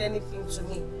 nobody did anything to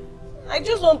me. I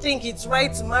just don't think it's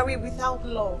right to marry without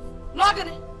love.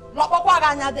 Login,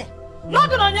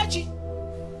 Onyechi.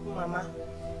 Mama,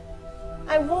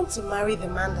 I want to marry the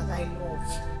man that I love.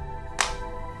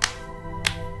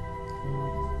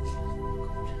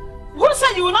 Who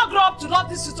said you will not grow up to love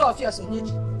this sister of yours,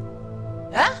 Onyechi?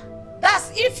 Eh?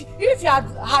 That's if you had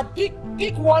pick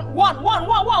one,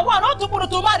 not to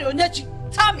marry Onyechi.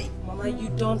 Tell me. Mama, you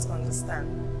don't understand.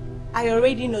 I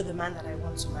already know the man that I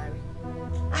want to marry.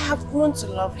 I have grown to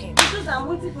love him. Because I'm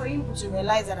waiting for him to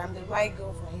realize that I'm the right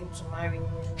girl for him to marry.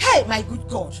 Hey, my good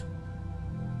God.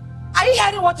 Are you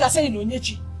hearing what you are saying,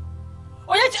 Onyechi?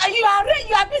 Onyechi, you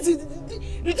are busy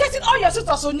rejecting all your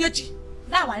sisters, Onyechi.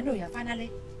 Now I know you are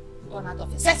finally gone out of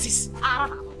your senses.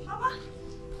 Mama,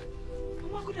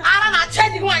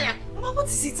 what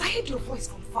is it? I heard your voice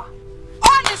from far.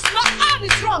 All is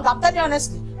wrong, I'm telling you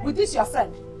honestly. With this your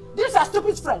friend, this your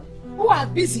stupid friend, who are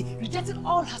busy rejecting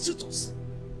all her suitors.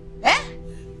 Eh?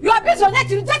 You are busy,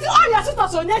 Onyechi, rejecting all your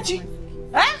suitors, Onyechi.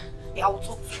 Eh? Yeah, I will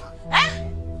talk to her. Eh?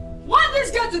 Want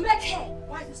this girl to make hay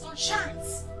while the sun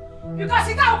shines? Because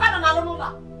he can't work on a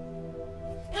roller.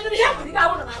 And the help the guy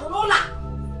on a roller.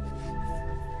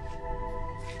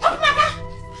 Come back.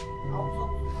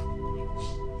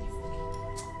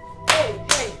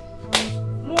 Hey.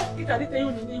 No, it I didn't tell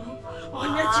you.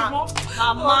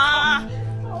 Mama.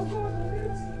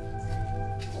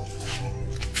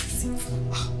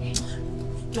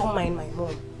 Don't mind my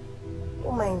mom.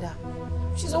 Don't mind her.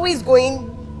 She's always going,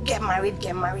 get married.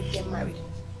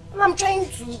 And I'm trying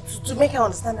to make her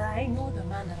understand that I know the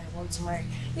man that I want to marry.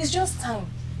 It's just time.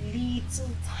 Little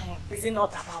time. Is it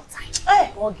not about time?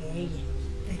 Hey, okay.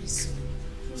 Very soon.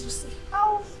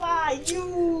 How far are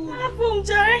you? Boom,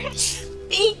 Jerry.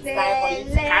 Big time for you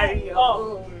to carry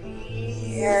your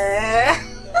Yeah.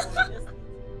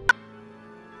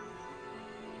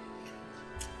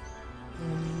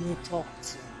 You talk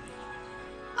to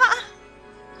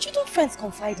you don't friends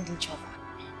confide in each other?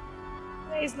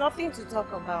 There is nothing to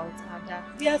talk about, Ada.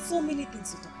 There are so many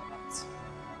things to talk about.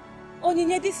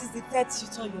 Onyinye, this is the third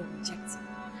tutor you're rejecting.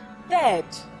 Third?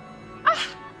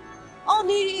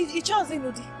 Only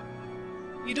Inudi.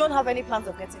 You don't have any plans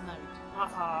of getting married?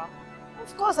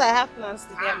 Of course I have plans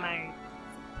to get married.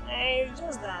 It's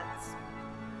just that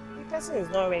the person is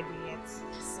not ready yet.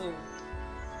 So,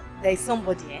 there is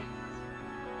somebody, eh?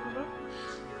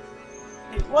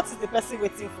 What is the person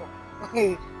waiting for?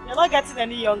 You're not getting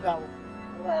any younger.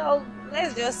 Well,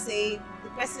 let's just say the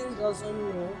person doesn't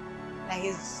know that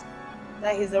he's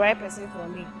the right person for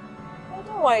me. Well,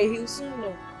 don't worry, he'll soon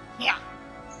know. Yeah.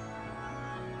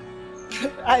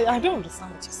 I don't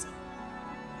understand what you're saying.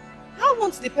 How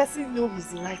won't the person know he's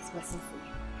the right person for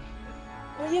you?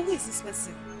 Well, yeah, who is this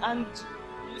person? And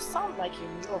you sound like you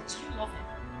love. Do you love him?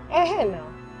 Now.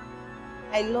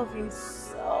 I love him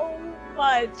so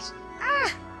much.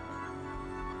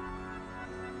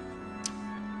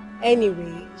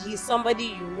 Anyway, he's somebody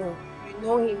you know. You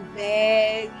know him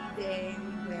very, very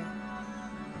well.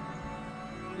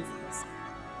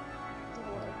 Don't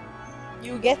worry.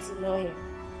 You get to know him.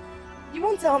 You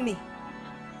won't tell me.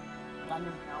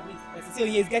 So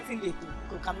he is getting late.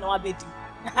 Come now, baby.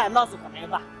 Not so come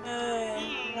ever.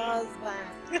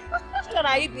 Husband. Should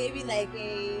I baby like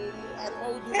an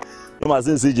old man? You must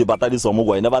say CJ Batali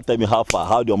Somugo. You never tell me how far.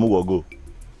 How do Omugo go?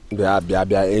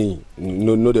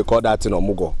 No, they call that in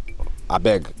Omugo. I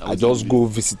beg. I just go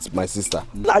visit my sister.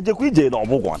 You go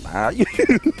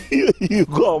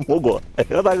Omugo.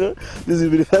 This will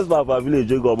be the first man for village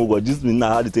you go Omugo. Just me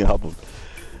now how the thing happen.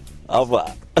 How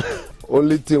far?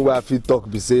 Only thing where I feel talk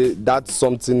be say that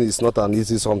something is not an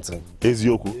easy something.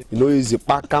 Eziokwu. You know easy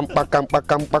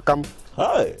pakam.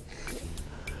 Hi.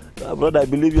 Brother, I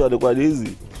believe you are quite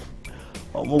easy.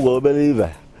 Omugo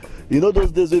believer. You know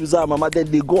those days when say mama then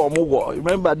they go Omugo.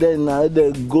 Remember then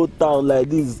they go town like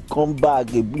this, come back,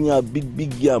 they bring a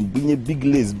big yam, bring a big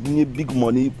lace, bring a big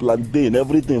money, plantain,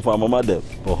 everything for mama them.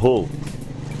 Oh,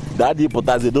 daddy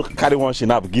potas they don't carry one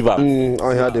shinap, give up.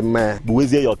 I heard the man. But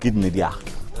where's your kidney there?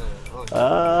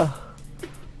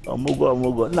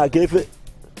 Omugo. Na kefe.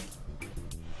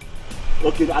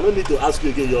 Okay, I don't need to ask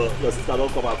you again. Your sister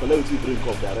don't come out. Let me bring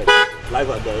come direct, live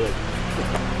and direct.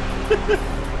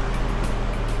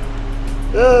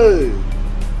 Hey,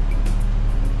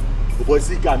 oh boy,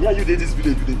 see, can you did this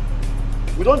video today?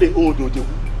 We don't the old Oje.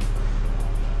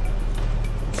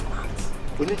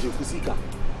 We need you to see can.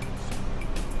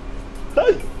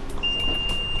 Hey.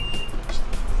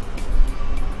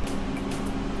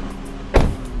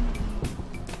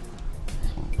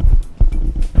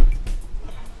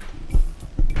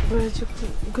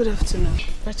 Good afternoon.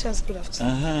 Rachel, good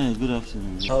afternoon. Good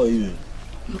afternoon. How are you?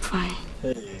 I'm fine.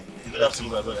 Hey, good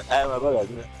afternoon, my brother. My brother,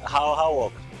 how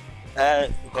work?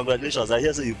 Congratulations. I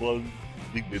hear say you born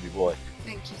big baby boy.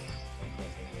 Thank you.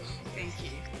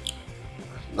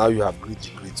 Now you have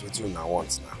great. What you now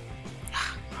want now?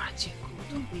 Rachel,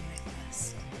 don't be like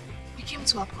this. We came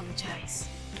to apologize.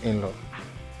 In-law,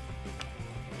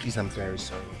 please, I'm very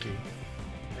sorry, okay?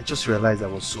 I just realized I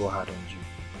was so hard on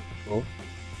you. Oh,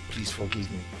 please forgive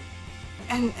me.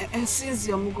 And since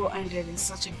the Omugo ended in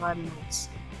such a bad note,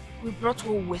 we brought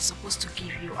what we're supposed to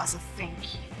give you as a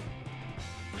thank you.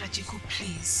 Rajiku,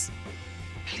 please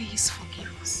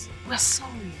forgive us. We're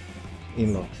sorry.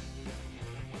 In-law,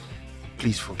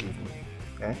 please forgive me.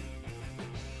 Eh?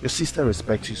 Your sister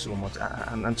respects you so much,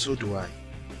 and so do I.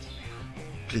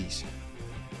 Please.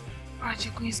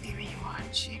 Rajiku is giving you a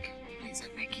handshake. Please, I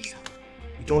beg you.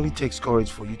 It only takes courage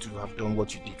for you to have done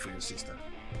what you did for your sister.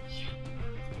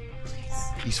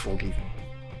 Please forgive me.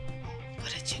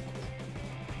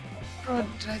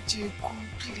 Rajiku,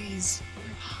 please.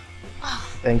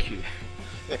 Thank you.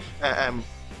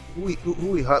 Who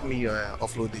will help me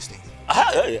offload this thing?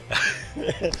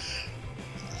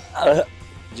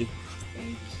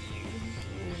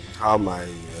 How my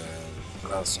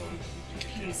grandson?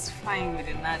 He's fine with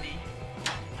the nanny.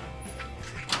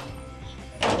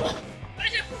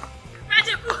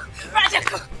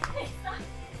 Rajaku!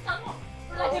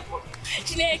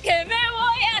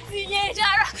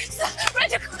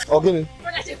 Okay.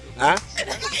 Huh?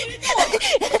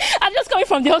 I'm just coming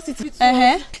from the hospital.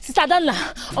 Sister Dana,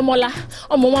 Omola,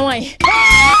 Omomawai.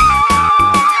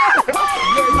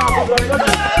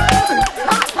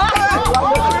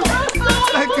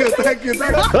 Thank you. Thank you.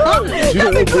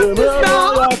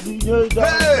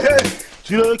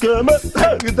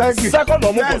 Second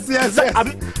or more. Yes. I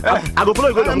go follow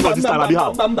you go this time. I be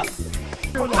how?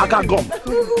 I can't come.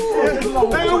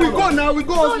 Hey, we go now. We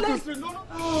go.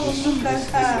 Oh, look at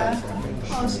her.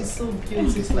 Oh, she's so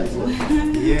beautiful.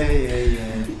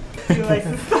 Yeah.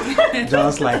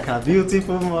 Just like a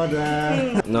beautiful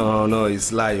mother. No,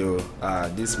 it's lie.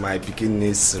 This my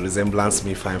niece resemblance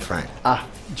me fine.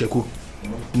 Jeku,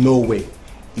 no way.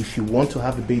 If you want to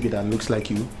have a baby that looks like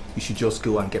you should just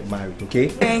go and get married, okay?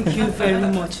 Thank you very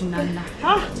much, Nana.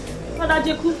 Mother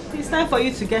Jeku, it's time for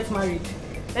you to get married.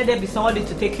 Let there be somebody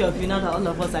to take care of you now that all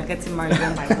of us are getting married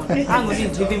one by one. I'm going to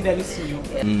be leaving very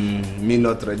soon. Me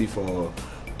not ready to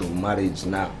marriage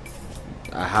now.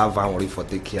 I have one for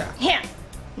take care. Here,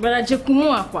 Brother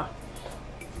Jeku,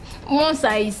 once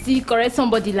I see correct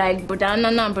somebody like Brother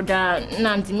Nana, Brother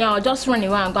Nandimi, I'll just run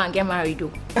away and go and get married.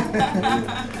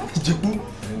 Jeku,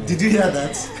 did you hear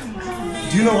that?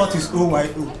 Do you know what is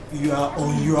OYO? You are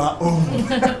on your own.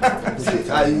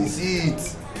 I see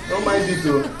it. Don't mind it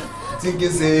though.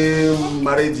 Thinking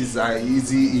marriage is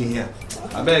easy in here.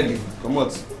 I beg you, come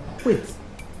out. Wait,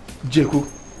 Jeku,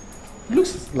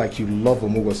 looks like you love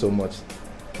Omugo so much.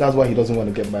 That's why he doesn't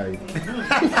want to get married. Talking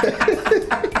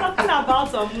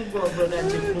about Omugo, Brother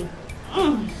Jeku.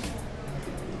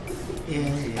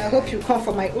 I hope you come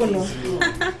for my own.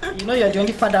 You know you're the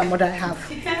only father and mother I have.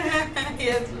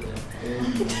 Yes.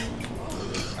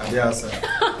 Adios.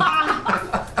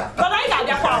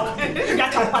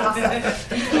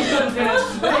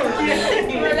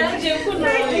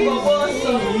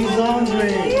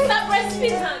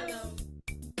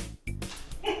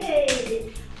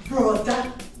 Brother.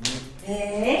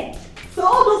 So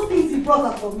all those things you brought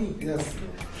up for me. Yes.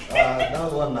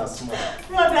 That one is small.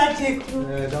 Brother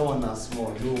Jeku. That one is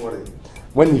small. Don't worry.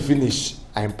 When you finish,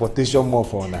 I importation more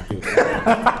for now.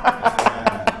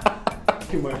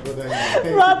 Thank you, my brother.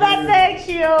 Brother, thank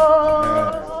you.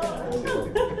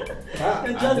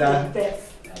 You're just the best.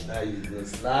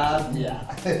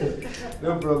 No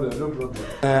problem.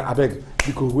 I beg,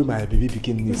 because with my baby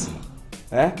picking niece,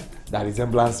 that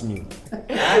resemblance me.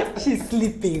 She's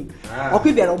sleeping.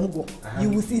 You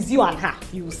will see you and her.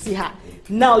 You will see her.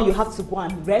 Now you have to go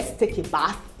and rest, take a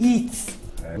bath, eat.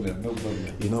 No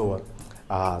problem. You know what?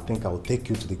 I think I will take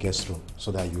you to the guest room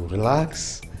so that you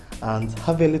relax and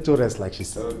have a little rest, like she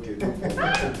said. Okay.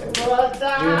 Brother,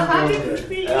 happy to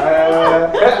see you.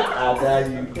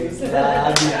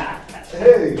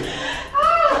 Hey.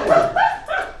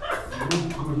 Good.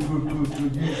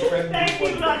 Thank you,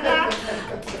 brother.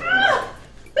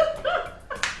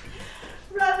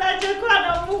 Brother Jeku and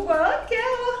Omugo,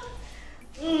 okay.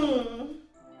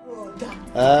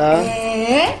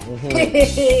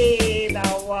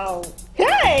 Now, wow.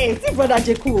 Hey, see, Brother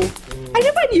Jeku. I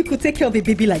never knew you could take care of a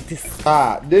baby like this.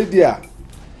 Dedia.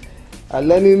 I'm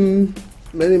learning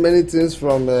many things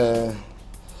from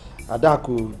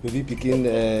Adaku, baby picking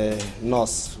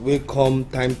nurse. We come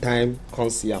time, come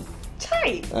see him.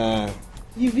 Chai.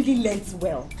 You really learned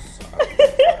well.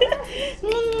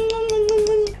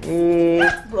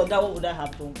 Brother, what would that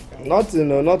happen?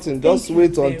 Nothing. Just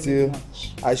wait until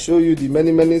I show you the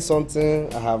many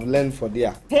something I have learned for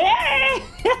there. Hey!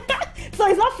 So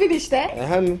it's not finished, eh?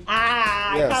 Yes.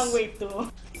 I can't wait though.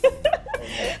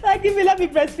 Let me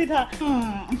breastfeed her.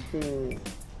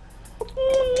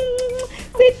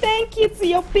 Say thank you to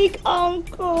your big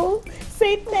uncle.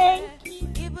 Say thank you.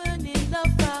 Even in the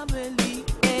family,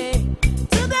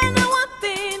 today no one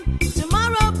thing,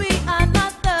 tomorrow be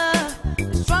another.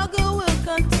 The struggle will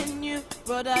continue.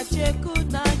 Brother Jeku,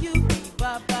 now you be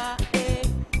Baba.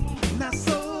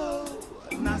 Naso.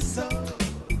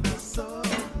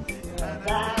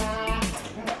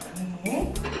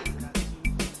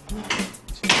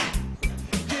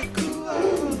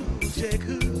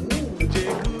 Jeku,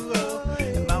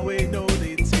 my way no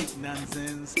they take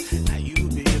nonsense. Now you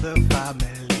be the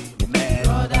family man.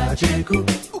 Brother Jeku,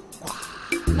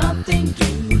 nothing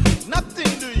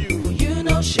do you. You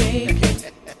no shake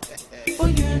it, for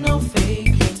you no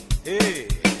fake it. Hey,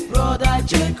 Brother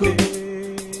Jeku,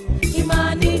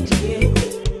 Imani Diego.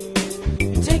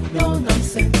 You take no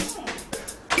nonsense,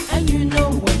 and you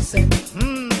know one sense.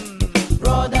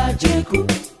 Brother Jeku,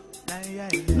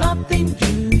 nothing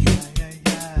do you.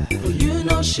 For you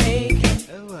no shaking,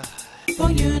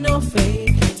 for you no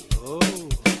faking.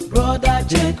 Brother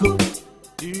Jeku,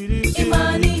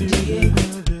 Imani Diego.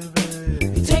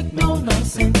 You take no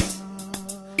nonsense,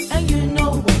 and you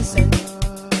know one sense.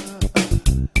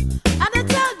 And I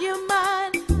tell you,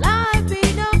 man, life be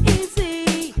no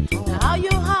easy. Now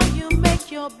how you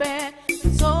make your bed,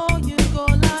 so you go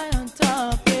lie on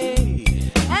top.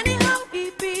 Anyhow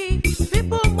it be,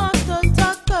 people must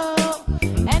talk.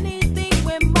 Anything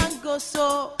when man go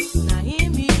so, now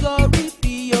him he go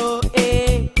repeat yo.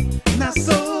 Na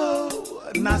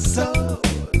so, na so,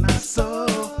 na so.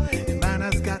 A man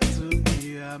has got to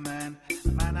be a man. A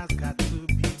man has got to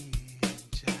be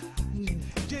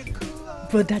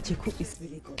Brother Jacob is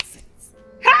really good sense.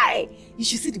 Hi! You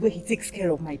should see the way he takes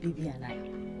care of my baby and I.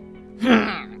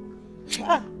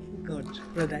 God,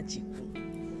 Brother Jacob.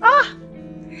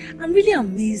 I'm really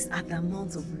amazed at the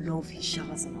amount of love he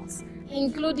showers on us.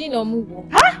 Including Omugo.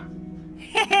 Huh?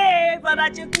 Hey, Brother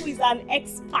Jacob is an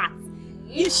expert.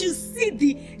 You should see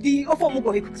the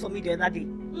Ofomugo he cooks for me the other day.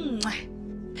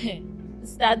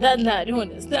 Sister Dana, I don't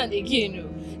understand again. No.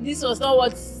 This was not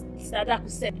what Sister Daku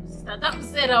said. Sister Daku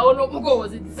said that Onomugo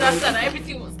was a disaster and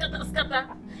everything was scatter.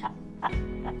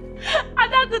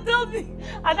 Adaku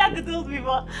told me,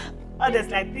 but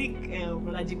honestly, I think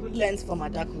Brother Jacob learns from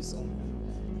Adaku. So,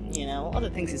 you know, all the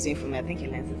things he's doing for me, I think he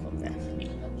learns it from there.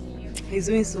 He's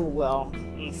doing so well.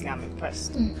 Honestly, I'm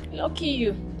impressed. Lucky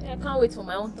you. I can't wait for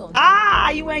my own turn.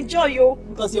 You enjoy you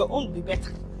because your own will be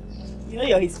better. You know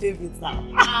you're his favorite now.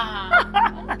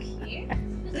 Okay.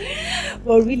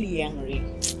 But really, Henry,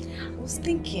 I was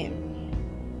thinking,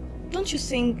 don't you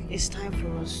think it's time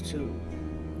for us to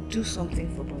do something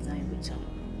for Brother in return?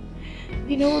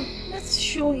 You know, let's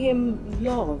show him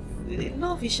love. The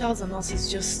love he showers on us is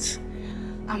just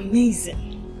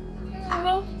amazing.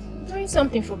 Well, doing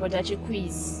something for Brother Jeku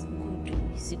is good.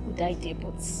 It's a good idea,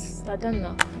 but I don't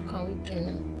know. How can we do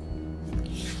now?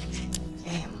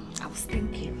 I was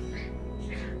thinking,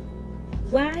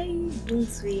 why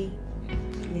don't we,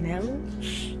 you know,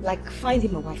 like find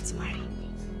him a wife to marry?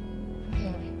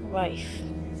 Wife.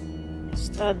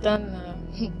 Stadana,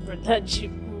 Brother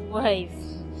Jeku, wife.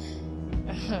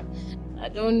 I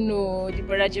don't know. The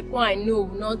Brother Jeku I know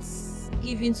will not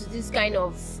give in to this kind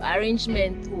of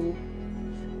arrangement.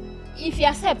 If he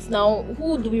accepts now,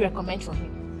 who do we recommend for him?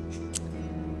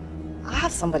 I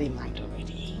have somebody in mind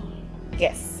already.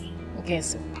 Guess.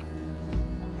 Guess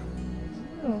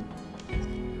who?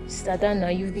 Sister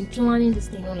Dana, you've been planning this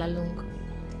thing all along.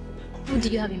 Who do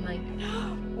you have in mind?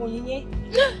 Onyinye.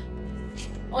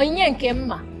 Onyinye and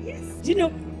Kemma. Yes. Do you know,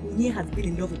 Onyinye has been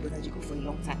in love with Brother Jacob for a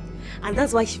long time. And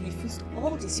that's why she refused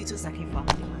all the suitors that came for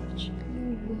her marriage.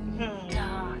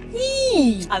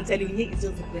 I'm telling you, Onyinye is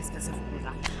just the best person for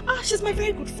Brother. She's my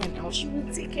very good friend now. She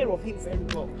will take care of him very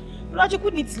well. Brother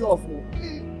Jacob needs love.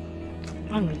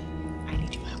 Manari, I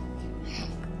need your help.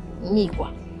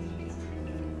 Nigwa.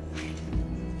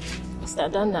 Sister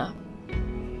Dana,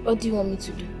 what do you want me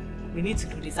to do? We need to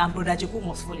do this, and Brother Jacob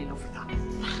must fall in love with her.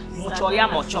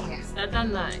 Sister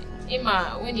Dana,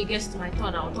 Emma, when he gets to my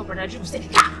turn, I'll tell Brother Jacob say,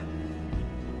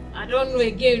 I don't know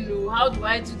again, how do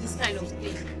I do this kind of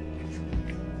thing?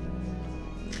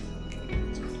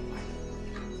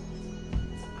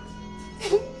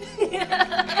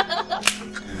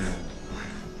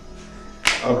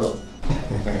 Uncle.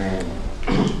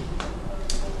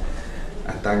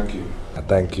 I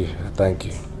thank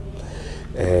you.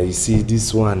 You see,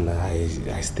 this one,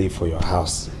 I stay for your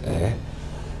house.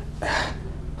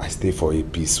 I stay for a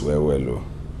peace well.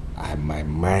 My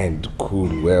mind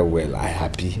cool well. I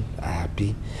happy.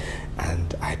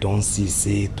 And I don't see,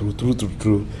 say,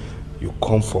 true. You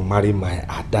come for marry my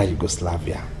Ada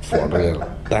Yugoslavia. For real.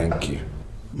 Thank you.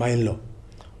 My in-law,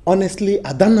 honestly,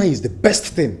 Adana is the best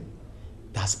thing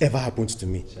that's ever happened to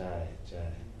me.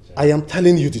 I am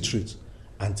telling you the truth.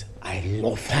 And I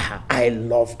love her. I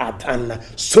love Adana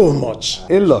so much.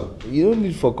 In-law, you don't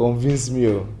need for convince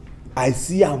me. I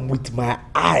see am with my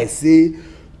eyes. Say,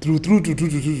 true.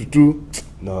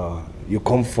 No, you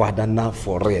come for Adana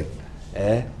for real.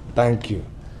 Thank you.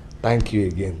 Thank you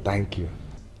again. Thank you.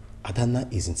 Adana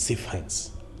is in safe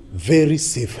hands. Very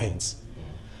safe hands.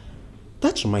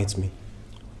 That reminds me.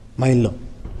 My in-law,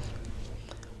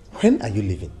 when are you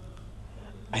leaving?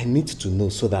 I need to know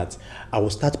so that I will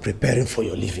start preparing for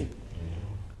your leaving.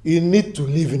 You need to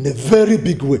leave in a very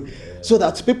big way so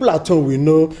that people at home will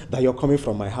know that you're coming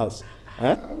from my house.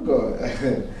 Huh?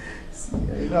 God.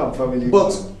 You know I'm family.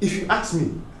 But if you ask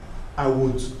me, I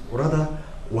would rather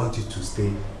want you to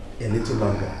stay a little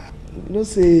longer. You know,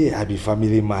 say I be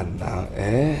family man now.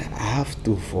 I have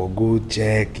to go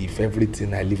check if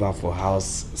everything I leave out for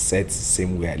house sets the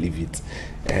same way I leave it.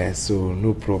 So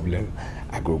no problem.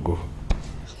 I go.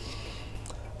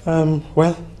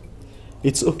 Well,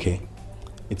 it's okay.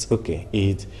 It's okay.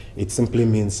 It simply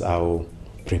means I'll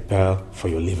prepare for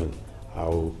your leaving.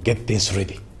 I'll get things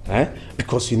ready.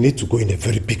 Because you need to go in a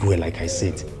very big way, like I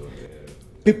said.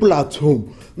 People at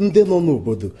home, they don't know,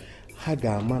 but no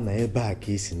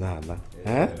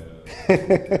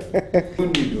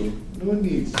need. No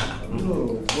need.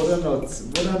 No, bother not.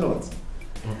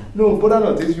 No, bother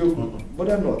not. It's your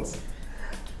bother not.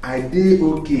 I did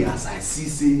okay as I see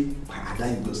say my other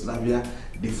Yugoslavia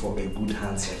they for a good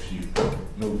hands of you.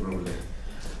 No problem.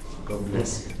 God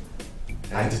bless you.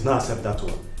 I did not accept that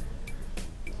one.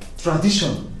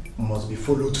 Tradition must be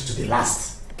followed to the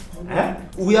last.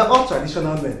 We are all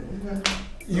traditional men.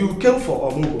 You came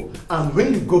for Omugo, and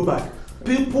when you go back,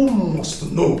 people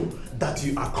must know that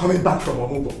you are coming back from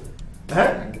Omugo.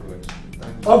 Thank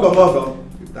God. Ogo.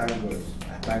 Thank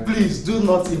God. Please do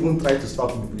not even try to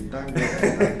stop me. Thank God.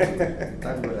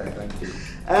 Thank God. I thank you.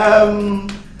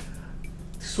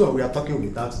 So we are talking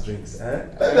without drinks.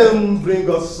 Let them bring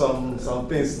us some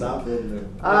things now.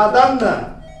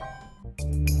 Adana.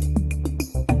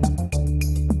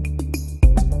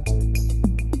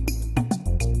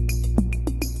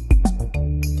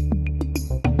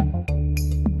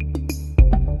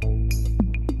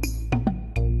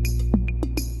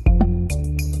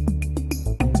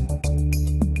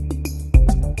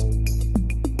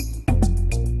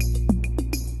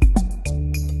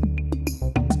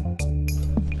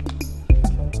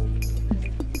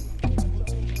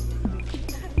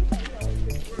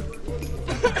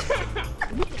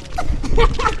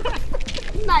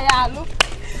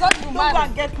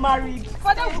 Married.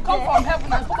 Father will come from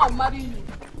heaven and come and marry you.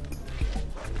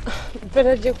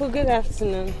 Brother Jeku, good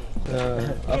afternoon. Good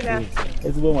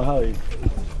afternoon. How are you?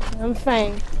 I'm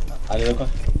fine.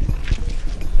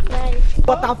 Nice.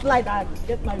 Butterfly that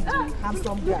get married to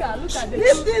handsome guy. Look at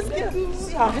this.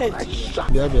 See her head.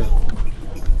 Yeah.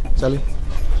 Charlie.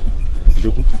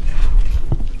 Jeku.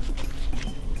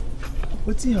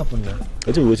 What's happened now?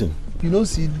 What are you waiting? You know,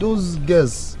 see those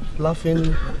girls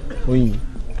laughing when you.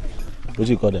 What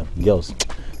do you call them? Girls.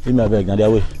 Leave me a beg, now they're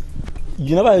away.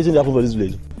 You never had anything happen for this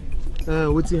village?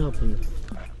 What's happening?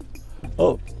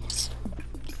 Oh.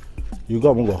 You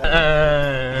got Mungo.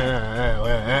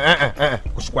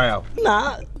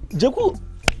 Nah, Jeku.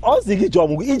 All the get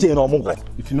Mungo, EJ no Mungo.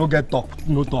 If you no get talk,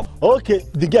 no talk. Okay,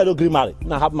 the girl don't agree marry.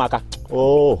 Now have Maka.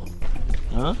 Oh.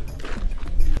 Huh?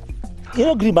 You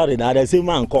don't agree marry now. They say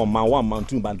man come, man 1, man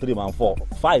 2, man 3, man 4,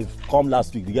 5 come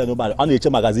last week. The girl no marry. On the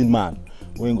HM magazine man.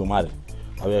 We ain't go marry.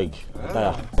 I beg.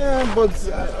 Yeah, but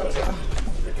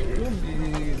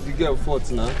the girl fought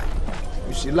now.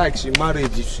 If she like, she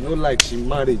marriage. If she no like, she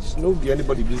marriage. No be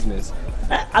anybody business.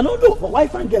 I don't know. Why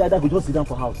find girl like that? We just sit down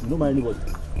for house. You don't marry anybody.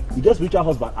 You just reach her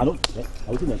husband. I don't. I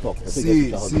will see them talk.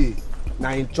 See.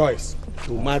 Now in choice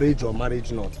to marriage or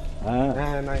marriage not.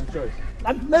 Now in choice.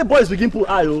 Let boys begin pull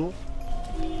eye. Oh.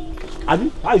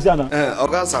 Abi, how is it now?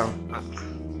 Oga Sam.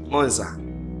 Morning, sir.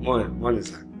 Morning,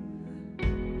 sir.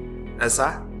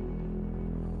 Sir?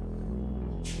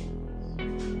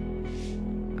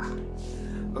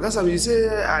 Okay, Sam, you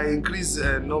say I increase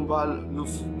number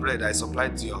loaf bread I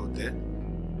supplied to your hotel?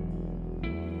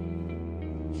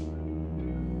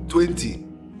 20.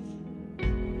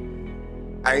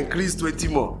 I increase 20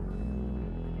 more.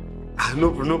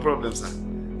 No problem, sir.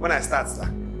 When I start, sir.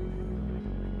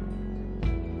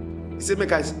 You say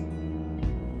make I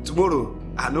tomorrow.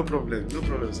 No problem,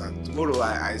 sir. Tomorrow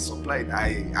I supply it,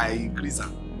 I increase it.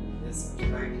 Yes,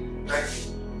 thank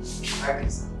you,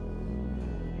 sir.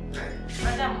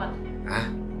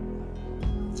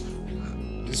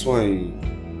 This one,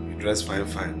 you dress fine.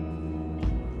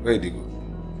 Where did you go?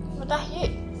 But I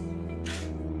hate.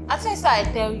 I think so I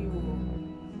tell you.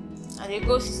 And they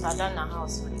go to Sister Dana's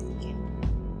house for the weekend.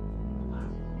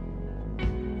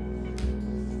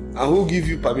 And who give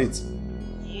you permit?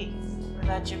 Yeah,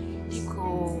 Brother Jeku.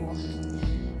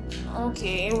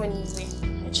 Okay, when you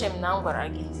HM now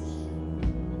again.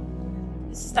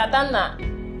 Sister Dana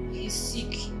is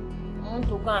sick. I want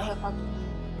to go and help her to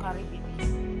carry baby.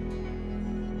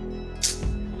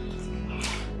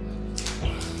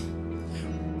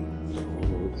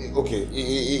 Okay,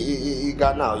 you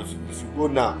got now. If you go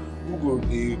now, who go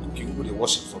the cooking? Who go the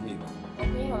washing for me?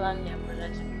 Okay, you land there, Brother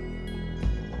Jeku.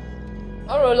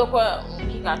 Or look what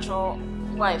you got your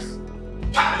wife.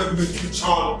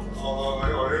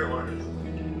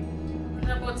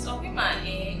 No, but Okima,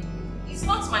 it's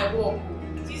not my work.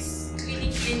 This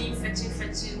cleaning, fetching,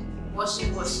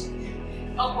 washing.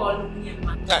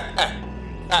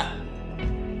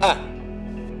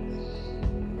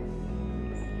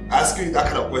 Asking you that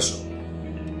kind of question.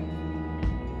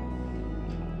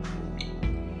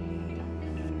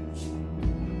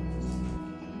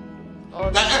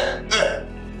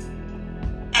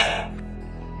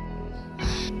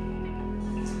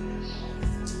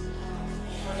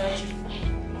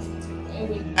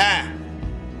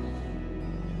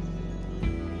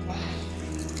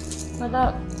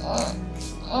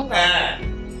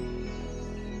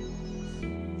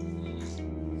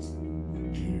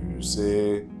 You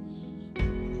say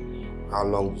how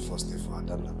long before stay for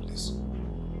Adana place?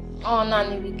 Oh,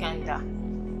 Nani weekend.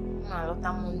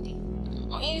 Monday.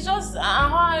 It's just I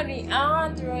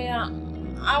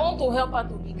want to help her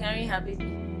to be carrying her baby.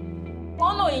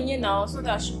 Oh no, in now so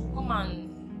that she will come and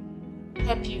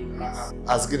help you.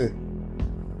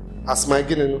 As my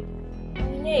Guinea.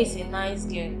 Inye is a nice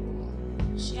girl.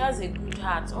 She has a good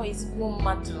heart. Oh, it's good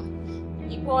matter.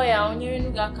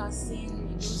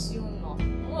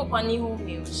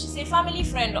 She's a family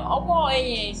friend.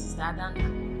 Sister Adana.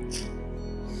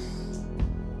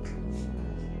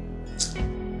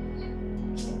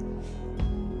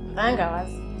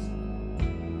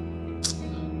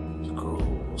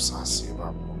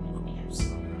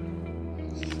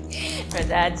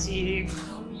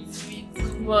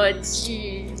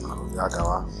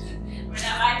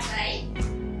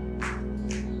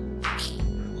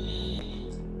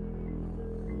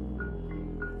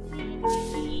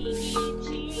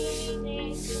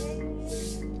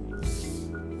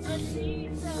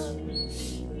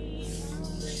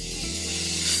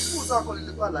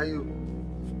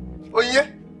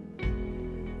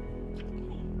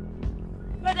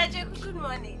 Brother, good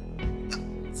morning.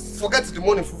 Forget the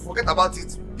morning, forget about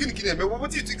it. What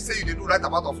do you think say you do right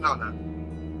about of now?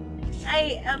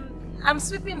 I'm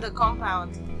sweeping the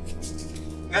compound.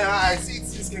 I see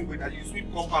it's going that you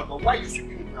sweep compound, but why are you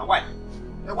sweeping it now? Why?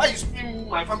 Why are you sweeping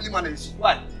my family manager?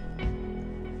 Why?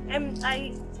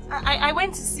 I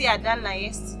went to see Adana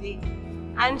yesterday,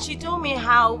 and she told me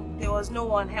how there was no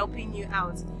one helping you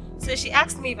out. So she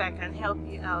asked me if I can help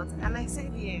you out, and I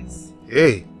said yes.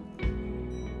 Hey,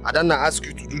 Adana asked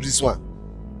you to do this one.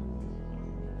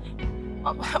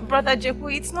 Brother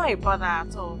Jeku, it's not a bother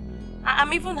at all.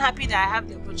 I'm even happy that I have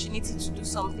the opportunity to do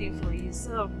something for you,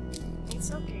 so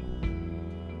it's okay.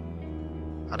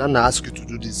 Adana asked you to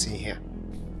do this in here.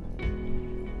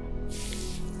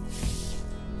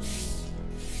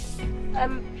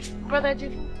 Brother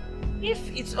Jeku, if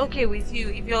it's okay with you,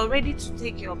 if you're ready to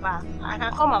take your bath, I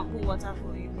can come and pour water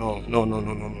for you. No.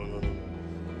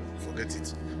 Forget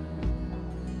it.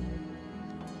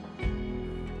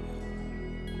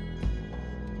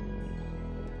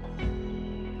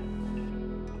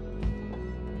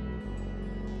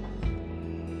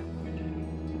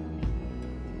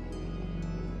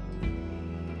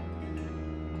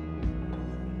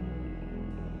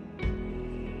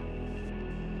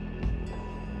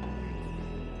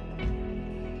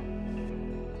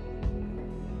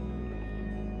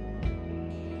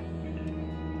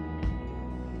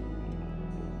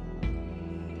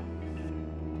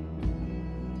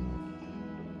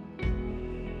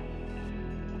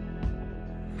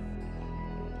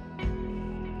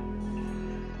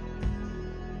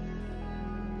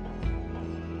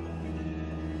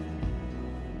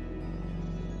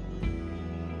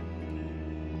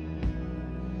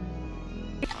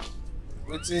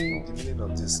 What's in the meaning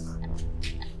of this now?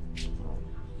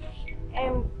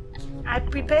 I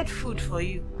prepared food for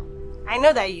you. I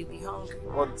know that you'll be hungry.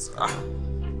 But I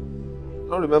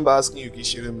don't remember asking you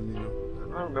Kishire Munino.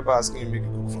 I don't remember asking you to make a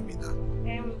cook for me now.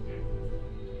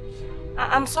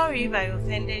 I'm sorry if I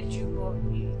offended you, but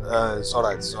it's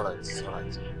alright.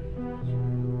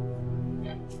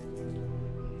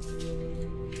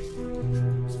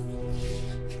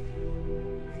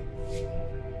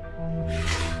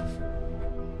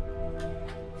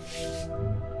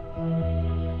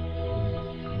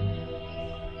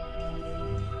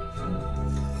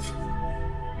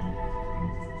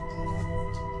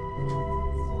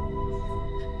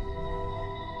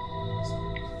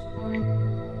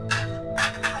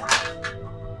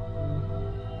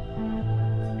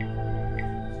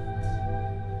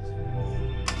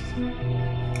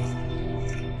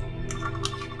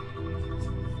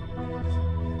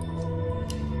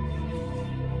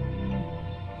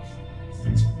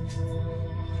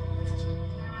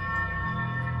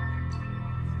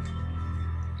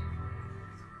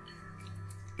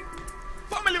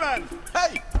 Family man,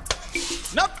 hey,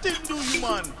 nothing do you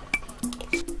man.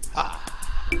 Ah.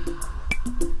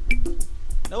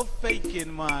 No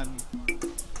faking, man.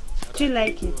 Do you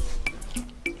like it?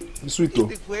 It's sweet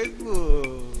though.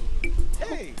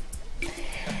 Hey.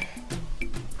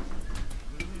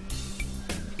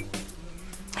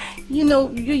 You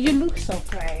know, you look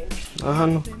surprised.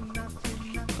 No.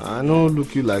 I know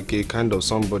look you like a kind of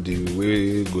somebody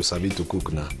we go sabi to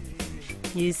cook now.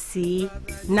 You see,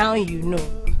 now you know.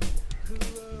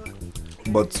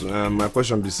 But my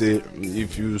question be say,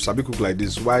 if you sabi cook like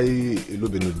this, why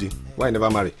Ilobenudi? Why you never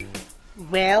marry?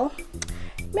 Well,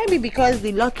 maybe because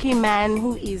the lucky man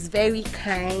who is very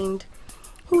kind,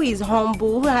 who is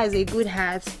humble, who has a good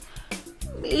heart,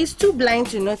 is too blind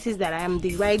to notice that I am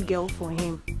the right girl for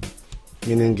him.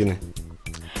 Meaning, Guinea?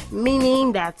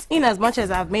 Meaning that in as much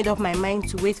as I've made up my mind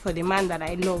to wait for the man that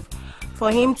I love,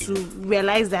 for him to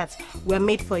realize that we're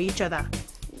made for each other.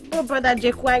 But brother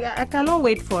Jeku, I cannot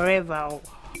wait forever.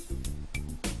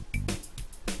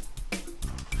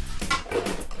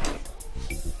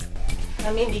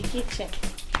 I'm in the kitchen.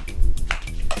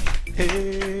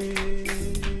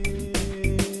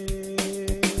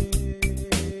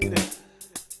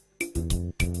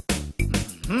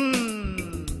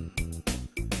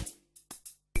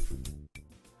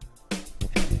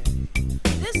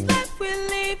 This life we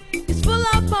live is full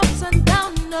of ups and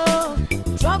downs, no.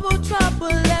 Trouble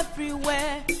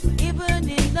everywhere, even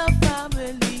in the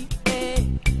family.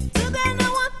 Today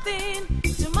now one thing,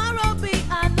 tomorrow be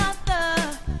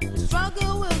another. The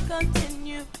struggle will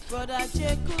continue. Brother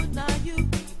Jeku, now you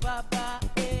be Baba.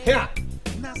 Here.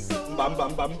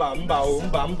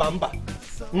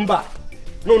 Mba.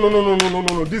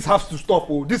 No. This has to stop.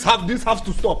 Oh, this has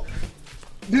to stop.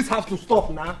 This has to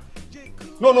stop now.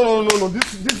 No.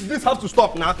 This has to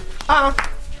stop now.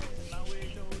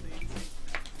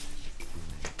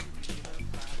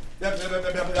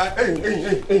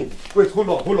 Hey. Wait, hold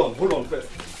on first.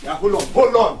 Yeah, hold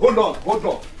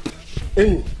on.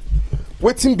 Hey.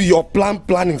 Waiting be your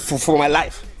planning for my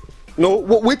life. No,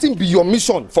 waiting be your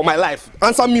mission for my life.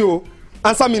 Answer me, oh.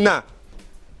 Answer me now.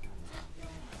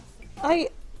 I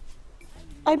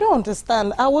don't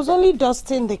understand. I was only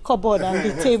dusting the cupboard and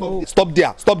the table. Stop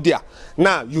there.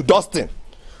 Now you dusting.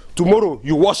 Tomorrow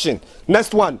you washing.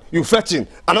 Next one you fetching.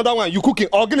 Another one you cooking.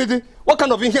 Organity. What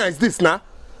kind of in here is this now?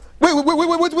 Wait,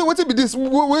 what be this?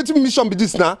 What mission be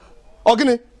this now?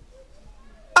 Organity.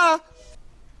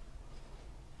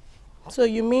 So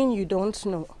you mean you don't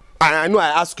know? I know I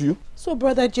ask you. So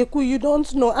brother Jeku, you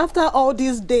don't know, after all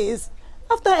these days,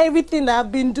 after everything that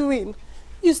I've been doing,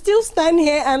 you still stand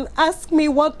here and ask me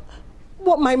what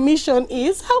my mission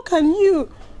is? How can you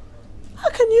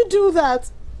do that?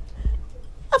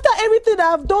 After everything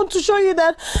that I've done to show you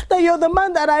that you're the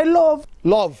man that I love.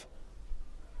 Love?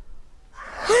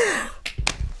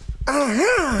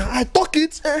 I talk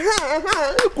it. I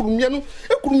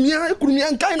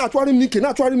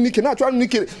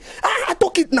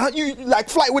talk it now. You like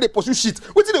fly where they pursue shit.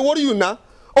 What did they worry you now?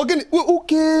 Okay,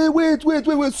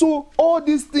 wait. So all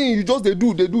these things you just they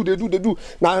do.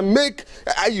 Now make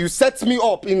you set me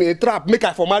up in a trap. Make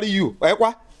I for marry you.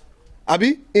 Ekwa?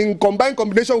 Abi in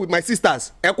combination with my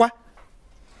sisters. Ekwa?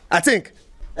 I think.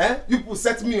 You people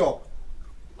set me up.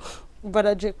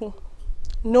 Brother Jeku,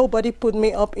 nobody put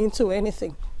me up into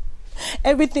anything.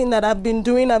 Everything that I've been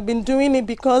doing it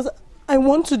because I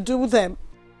want to do them.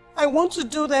 I want to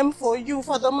do them for you,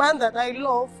 for the man that I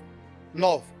love.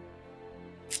 Love?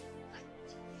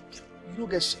 You don't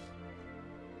get shame.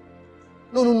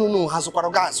 No.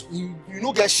 You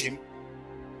don't get shame.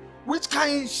 Which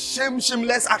kind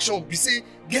shameless action be say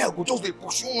girl go just they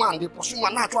pursue man,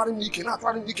 now trying Nike.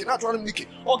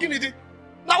 Or give it.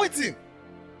 Now it's in.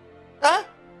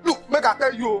 Look, make I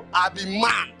tell you, I be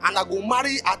man and I go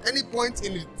marry at any point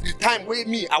in the time where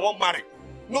I won't marry.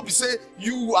 No be say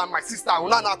you and my sister will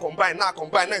now combine, now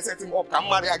set him up, can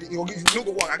marry again. You no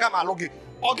go work, I got my login.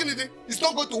 Organity, it's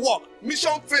not going to work.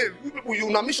 Mission failed. You people,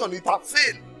 you on mission, it have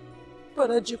failed.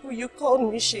 Brother Jeku, you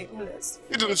called me shameless.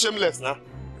 You doing shameless now?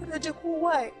 Brother Jeku,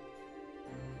 why?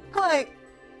 Why?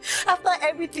 After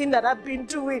everything that I've been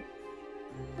doing,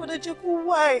 Brother Jeku,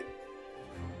 why?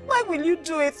 Why will you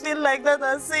do a thing like that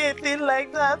and say a thing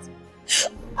like that?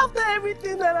 After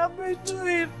everything that I've been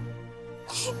doing.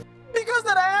 Because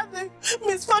that I have the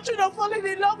misfortune of falling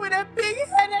in love with a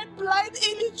big-headed, blind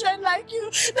illiterate like you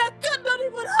that cannot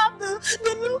even have the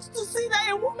looks to see that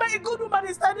a good woman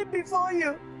is standing before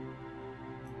you.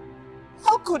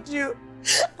 How could you?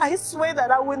 I swear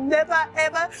that I will never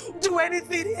ever do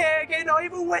anything here again or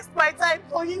even waste my time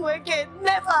for you again.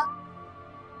 Never.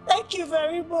 Thank you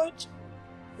very much.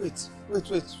 Wait.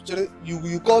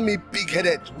 You call me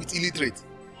big-headed with illiterate?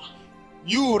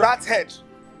 You rat head.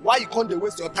 Why you can't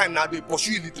waste your time now? They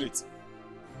pursue illiterate.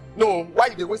 No, why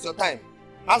you dey waste your time?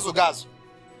 Answer, gas.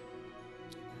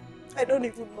 I don't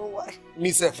even know why.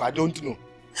 Me self, I don't know.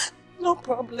 No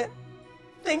problem.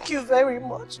 Thank you very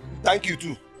much. Thank you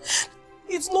too.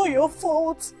 It's not your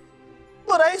fault.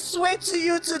 But I swear to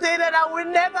you today that I will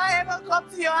never ever come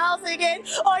to your house again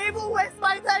or even waste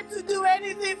my time to do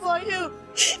anything for you.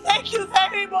 Thank you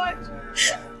very much.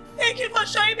 Thank you for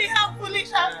showing me how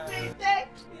foolish I've been. Thank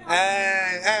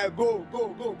you. Go.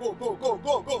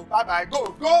 Bye.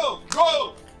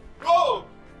 Go.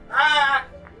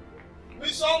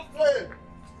 Mission fail.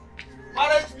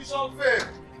 Marriage mission fail.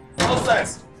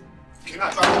 Nonsense.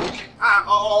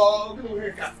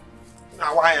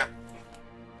 Now why?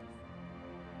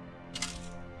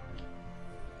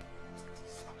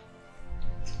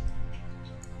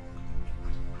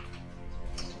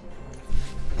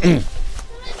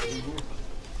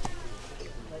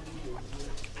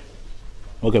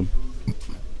 Okay.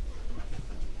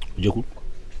 Jeku.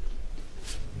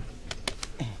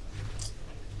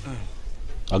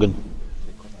 Again.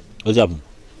 What's happened?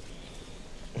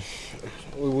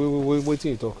 Wait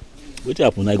till you talk. What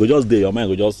happened? I go just there, your mind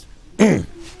go just you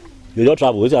just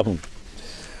travel. What's happened?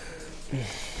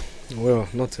 Well,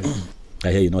 nothing.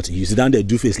 I hear you nothing. You sit down there,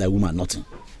 do face like woman, nothing.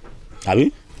 Have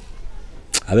you?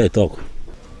 I better talk.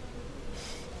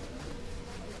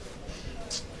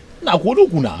 Now, what do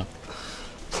you now?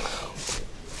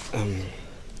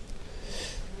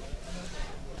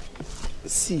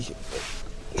 See,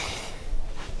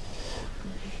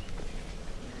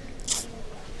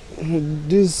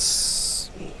 this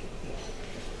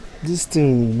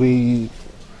thing we,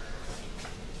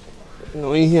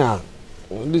 in here,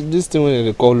 this thing when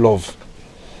they call love.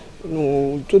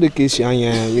 To the case,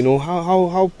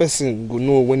 how person go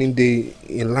know when they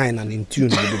in line and in tune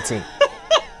with the thing.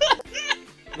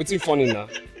 What's it funny now?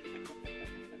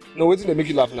 No, wait till they make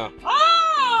you laugh now.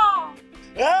 Oh!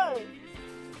 Hey!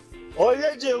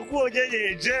 Oge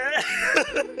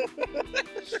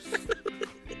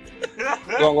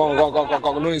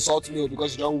Go. No insult me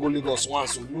because you don't go Lagos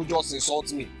once, so you just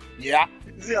insult me. Yeah?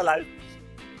 See your life.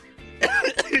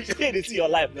 You see your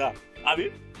life now. I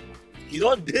mean, you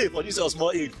don't dare for this your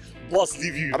small age. Boss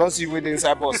leave you. I don't see you waiting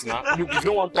inside boss now. Look, if you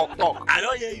don't want to talk. I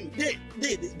don't hear you.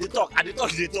 They talk. And they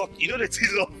talk. You know they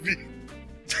still love me.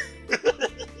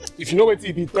 If you know what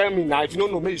you tell me now, if you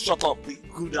don't know, maybe shut up.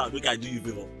 Cool down, make I do you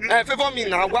favor. Favor me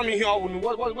now, want me here,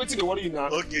 what do they worry you now?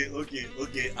 Okay,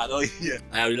 I don't hear.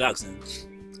 I relax now.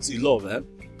 See, love, eh?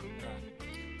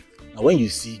 Now when you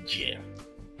see girl,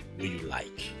 what you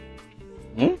like,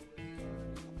 if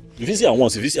you see her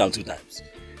once, if you see her 2 times,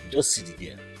 you just see the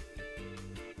girl.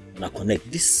 And I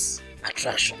connect this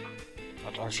attraction.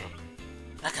 Attraction?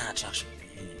 That kind of attraction.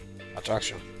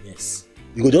 Attraction? Yes.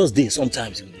 You go just date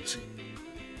sometimes, you go see.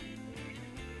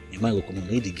 Your mind will come on,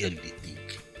 need the girl you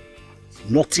think.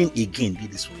 Nothing again be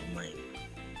this for your mind.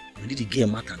 You need the girl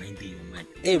matter and in your mind.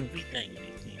 Every time you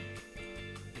think.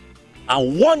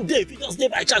 And one day, if you just day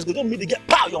by chance, go don't meet the girl,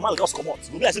 pow, your mind will just come out.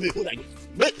 Go be like something like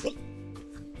this.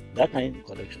 That kind of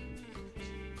connection.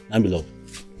 I'm beloved.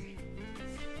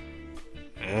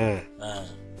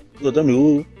 So tell me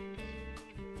who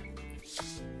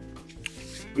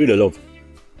really love?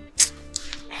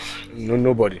 No,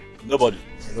 nobody. Nobody.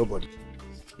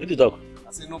 Let me talk.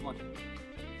 I say nobody.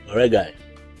 Alright, guy.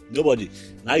 Nobody.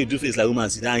 Now you do face like woman,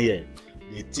 sit down here.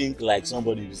 They think like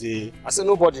somebody will say. I say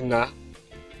nobody now.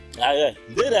 Yeah.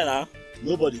 They there now.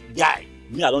 Nobody. Guy.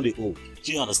 Me, I don't dey old.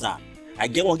 Do you understand? I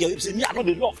get one girl who say me, I don't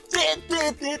dey love.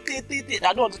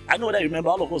 I know what I remember.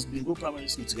 All of us been go primary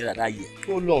school together that year.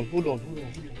 Hold on.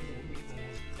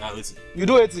 Now wait. You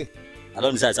do it. I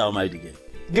don't decide how I marry the girl.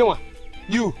 Get one.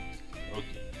 You.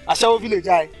 Ashawo village,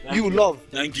 you love.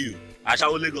 Thank you.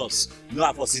 Ashawo Lagos. No,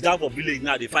 I for sit down for village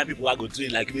now. They find people who go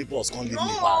train like me, boss. Can't give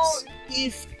me pass.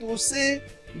 If to say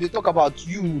they talk about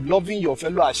you loving your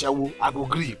fellow Ashawo, I go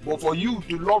agree. But for you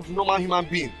to love normal human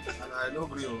being, I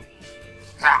don't agree.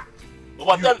 Ha!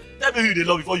 But tell me who they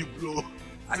love before you blow.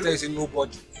 I tell you, say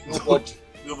nobody. Nobody.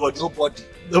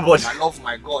 I love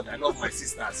my God. I love my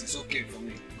sisters. It's okay for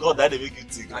me. God, that they make you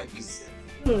think like this.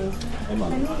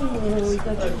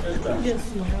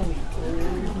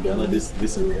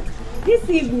 This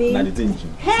evening.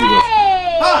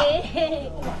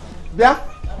 Hey! Bia?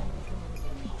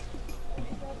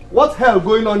 What hell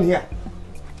going on here?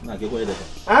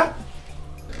 Huh?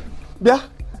 Bia?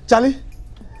 Charlie?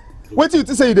 What do you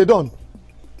say they done?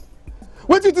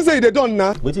 What do you say they done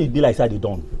now? What do you be like say they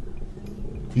done?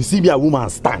 You see me a woman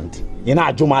stand. You know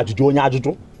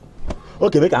ajuju.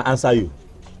 Okay, make I answer you.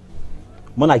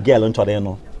 When I get lunch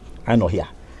no, I know here.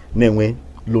 Name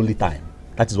lonely time.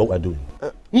 That is what we're doing.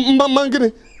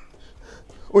 Mangini.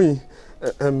 Oye,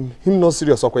 Him not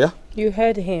serious, Okoya? You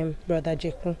heard him, Brother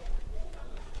Jeku.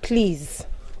 Please,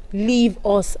 leave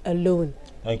us alone.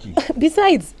 Thank you.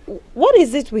 Besides, what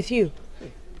is it with you?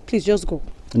 Please, just go.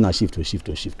 Nah, shift. I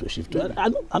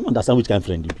don't understand which kind of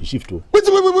friend you be. Shift. Wait,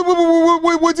 till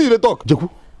you talk. Jeku,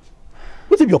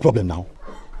 what's your problem now?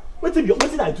 What's I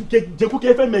do? Jeku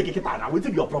can't make it now. What's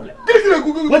your problem?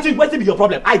 What's your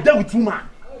problem? I dealt with woman.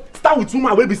 Start with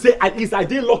woman where we say at least I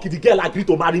didn't lucky the girl agree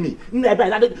to marry me.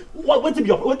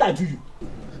 What I do you?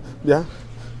 Yeah,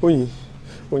 Onyi,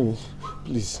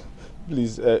 please,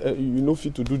 you no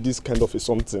fit to do this kind of a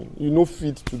something. You no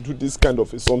fit to do this kind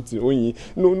of a something, Onyi.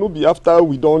 No be after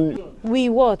we done. We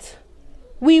what?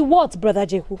 We what, Brother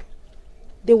Jeku?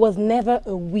 There was never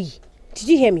a we. Did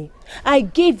you hear me? I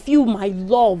gave you my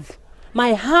love.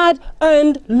 My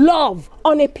hard-earned love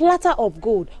on a platter of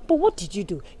gold. But what did you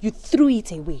do? You threw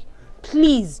it away.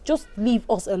 Please, just leave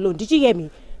us alone. Did you hear me?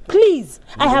 Please,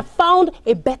 I have found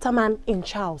a better man in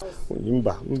Charles.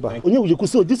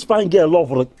 So this fine girl love.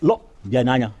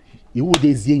 You would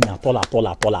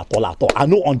I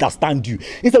don't understand you.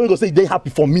 Instead we go say they happy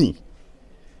for me.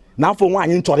 Now for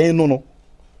one in no.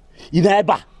 In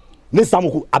Eba. Next time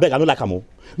I beg I don't like him.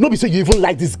 No be say you even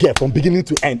like this girl from beginning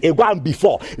to end. A one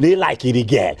before they like the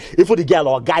girl. If for the girl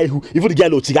or guy who, if for the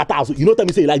girl or chigata, you know tell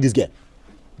me say you like this girl.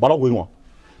 But what going on?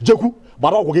 Jeku,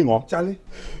 but what going on? Charlie,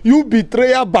 you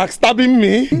betrayer backstabbing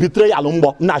me. Betrayer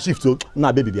lumbo. Nah shift so.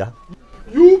 Nah baby bia.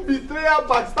 You betrayer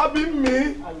backstabbing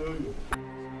me. I love you.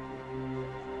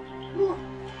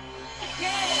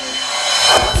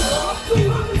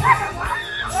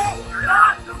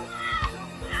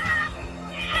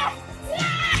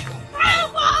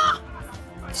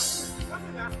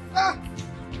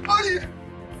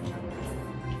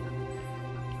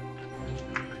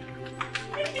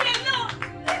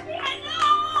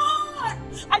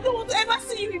 I don't want to ever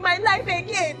see you in my life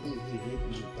again.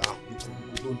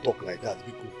 Don't talk like that,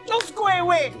 Biko. Just go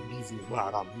away. Forgive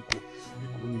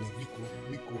me,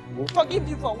 Biko. Forgive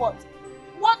you for what?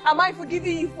 What am I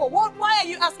forgiving you for? Why are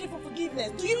you asking for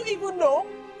forgiveness? Do you even know?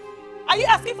 Are you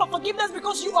asking for forgiveness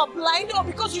because you are blind or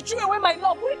because you threw away my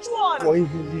love? Which one?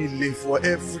 For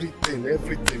everything,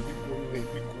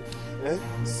 Biko. Eh?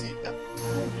 See,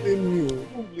 don't blame me.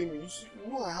 You see,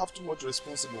 you know I have too much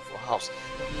responsible for house.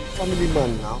 I'm a family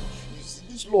man now. You see,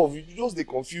 this love, you just they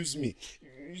confuse me.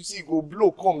 You see, go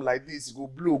blow come like this, go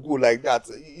blow go like that.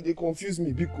 They confuse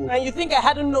me, Biko. And you think I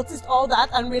hadn't noticed all that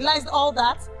and realized all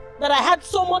that? That I had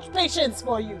so much patience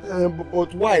for you.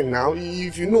 But why now?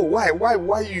 If you know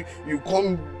why you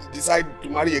come decide to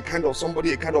marry a kind of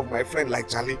somebody, a kind of my friend like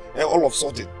Charlie, all of a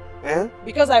sudden?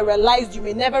 Because I realized you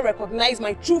may never recognize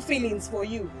my true feelings for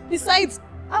you. Besides,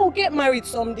 I will get married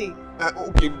someday.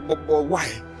 Okay, but why?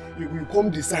 You come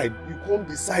decide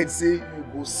say you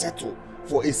go settle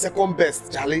for a second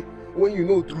best, Charlie. When you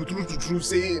know true,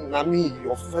 say Nami,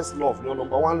 your first love, your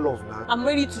number one love now. I'm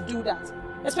ready to do that.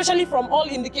 Especially from all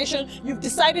indication, you've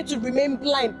decided to remain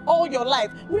blind all your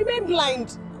life. Remain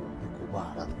blind.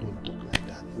 Don't talk like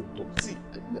that. Don't talk. See,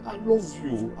 I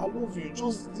love you.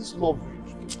 Just this love.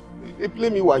 They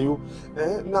play me while you.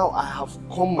 Now I have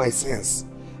come my sense.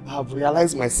 I have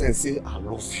realized my sense. Say, I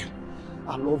love you.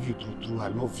 I love you, true. I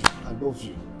love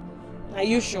you. Are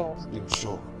you sure? I'm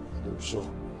sure.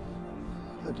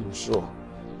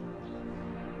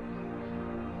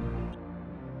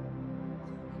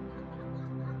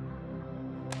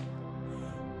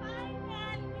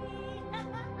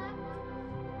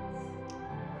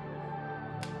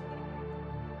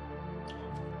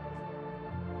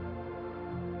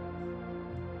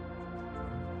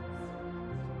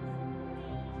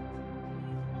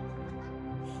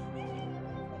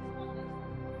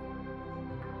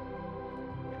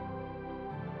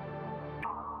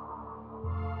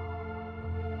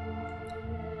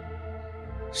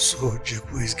 So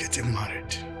Jeku is getting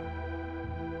married.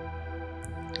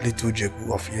 Little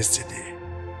Jeku of yesterday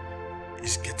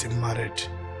is getting married.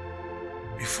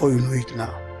 Before you know it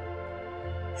now,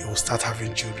 he will start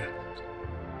having children.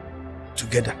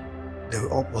 Together, they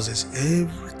will all possess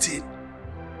everything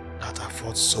that I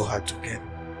fought so hard to get.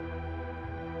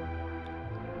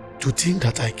 To think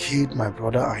that I killed my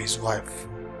brother and his wife,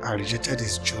 I rejected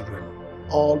his children,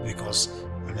 all because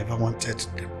I never wanted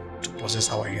them to possess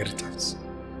our inheritance.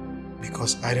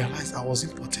 Because I realized I was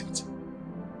impotent.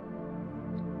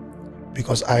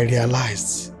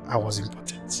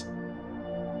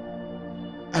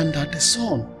 And that the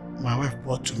son my wife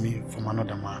brought to me from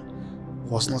another man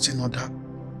was nothing other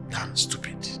than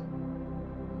stupid.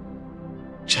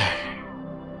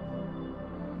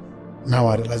 Now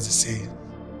I realize the saying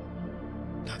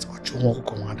that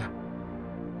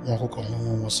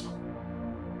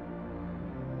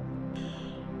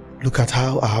Look at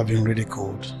how I have been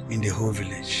ridiculed in the whole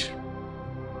village.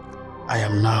 I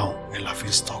am now a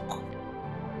laughingstock.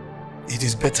 It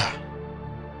is better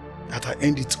that I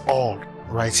end it all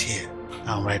right here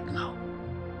and right now.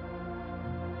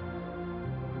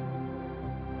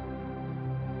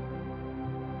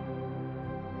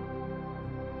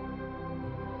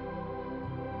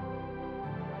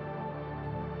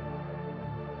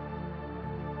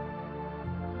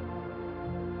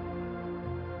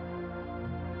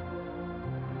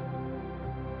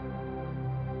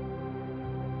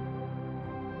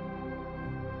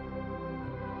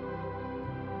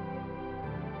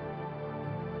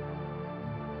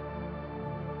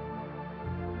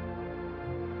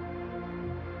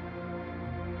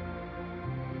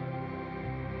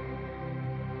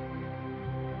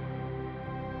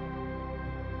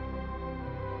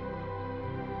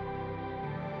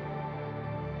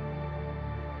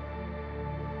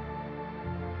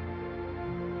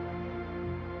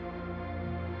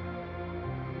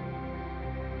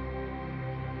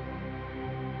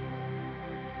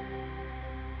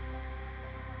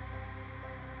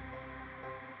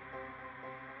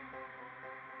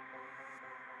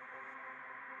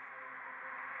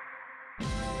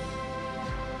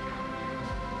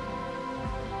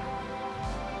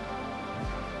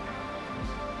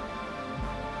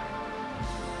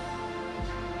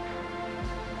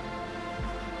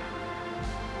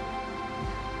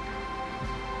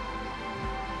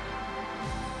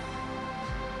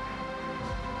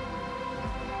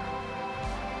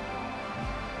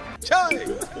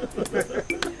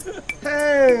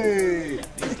 Hey!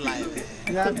 It's live.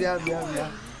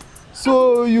 Yeah.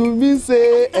 So you mean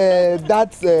say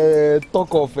that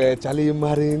talk of Charlie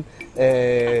marrying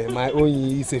my own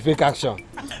is a fake action?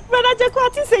 Brother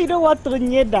Jekwati say you don't want to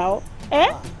kneel down.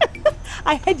 Eh?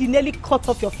 I heard you nearly cut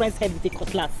off your friend's head with a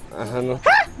cutlass. No.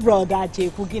 Brother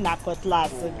Jeku, give a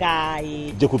cutlass,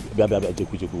 guy. Jeku,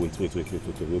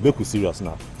 wait. Make we serious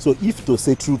now. So if to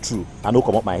say true, I no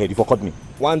come up my head, you forgot me.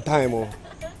 One time.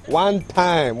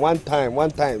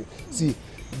 See,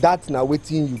 that's now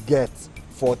waiting you get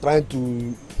for trying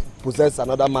to possess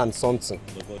another man something.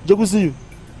 Jeku, see you.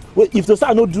 Wait, if to say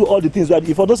I don't do all the things right,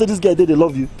 if I don't say this girl they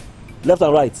love you, left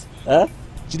and right,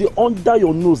 she dey under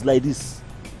your nose like this.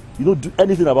 You don't do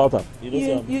anything about her.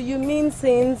 You mean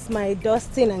since my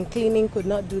dusting and cleaning could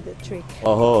not do the trick?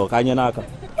 Oh, kanyanaka.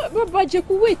 But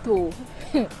Jeku, wait oh.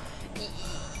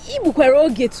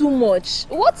 Ibukwere too much.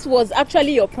 What was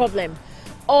actually your problem?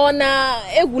 Or na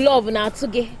egu love na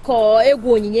tuge ko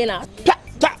egu onyinye na.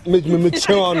 Bro,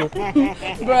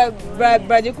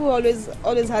 Jeku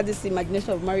always had this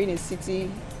imagination of marrying a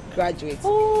city graduate.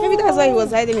 Oh. Maybe that's why he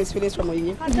was hiding his feelings from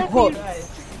Onyinye.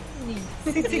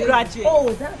 City graduate. Oh,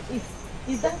 is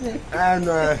that it?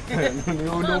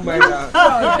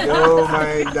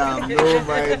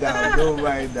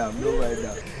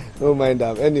 No mind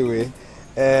them. Anyway,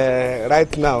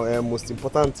 right now, most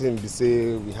important thing be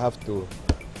say we have to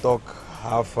talk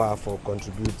how far for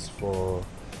contribute for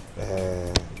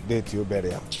date your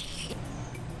burial.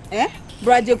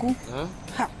 Brother Jeku?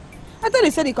 Huh? I thought they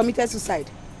said he committed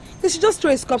suicide. They should just throw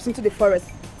his corpse into the forest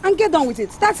and get done with it.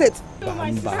 That's it.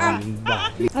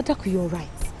 Adaku, you're right.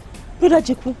 Brother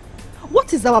Jeku,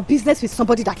 what is our business with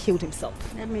somebody that killed himself?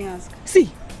 Let me ask.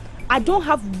 See, I don't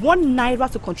have 1 naira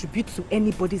to contribute to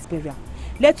anybody's burial.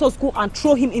 Let us go and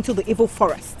throw him into the evil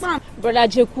forest. Brother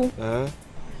Jeku,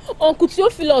 Uncle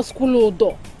Theophilus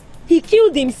Kulodo, he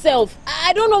killed himself.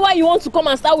 I don't know why you want to come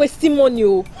and start wasting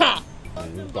money. Ha!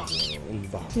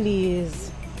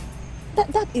 Please,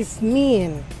 that is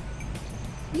mean.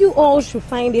 You all should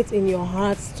find it in your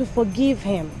hearts to forgive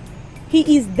him.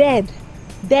 He is dead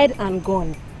and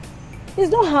gone.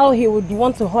 It's not how he would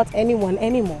want to hurt anyone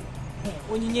anymore.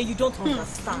 Onyinye, you don't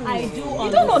understand. I do understand.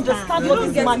 You don't understand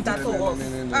what this man did to us.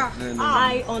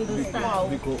 I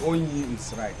understand. Because Onyi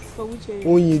is right. For which area?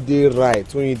 Onyi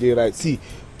dey right. See,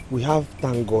 we have,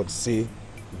 thank God, say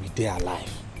we dey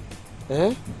alive.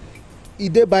 In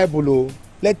the Bible,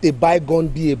 let a bygone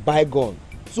be a bygone.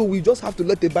 So we just have to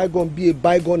let a bygone be a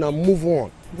bygone and move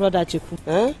on. Brother Jeku.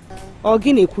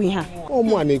 Ogine Kwiha. Oh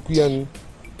man, Ekwihan.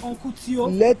 Uncle Theo.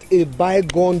 Let a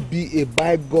bygone be a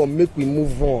bygone. Make we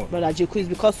move on. Brother Jeku, it's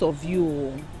because of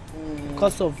you.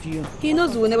 Because of you. He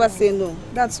knows we will never say no.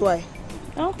 That's why.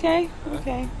 Okay.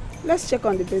 Let's check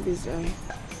on the babies.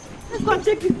 Let's go and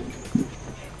check it.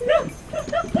 Should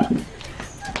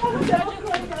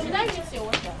I use your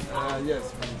water?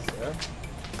 Yes, please.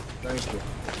 Thank you.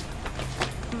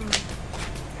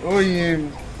 Oh, yeah.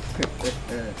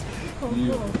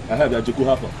 I have your Jeku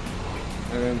happen.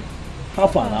 How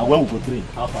far now? When we go train?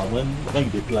 How far? When you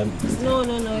dey plan this? No.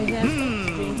 He has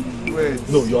to Wait.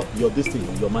 No, you're this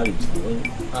thing, you're married.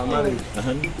 I'm married.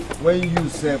 When you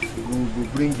self go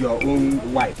bring your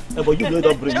own wife. Yeah, but you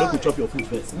don't bring, let me chop your food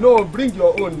first. No, bring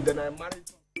your own, then I'm married.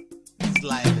 It's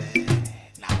like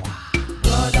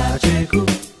Brother Jeku,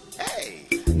 hey,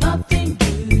 nothing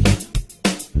do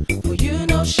you, for you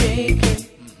no shaking,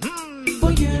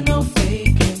 for you no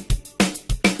faking.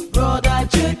 Brother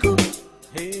Jeku,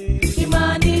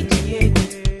 Imani Diego,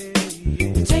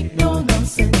 you take no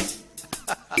nonsense,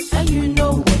 and you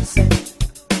know what's sense.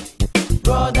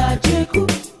 Brother Jeku,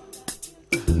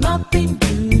 nothing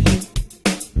do you,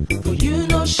 for you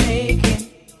no shaking,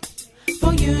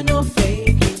 for you no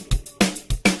faking.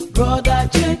 Brother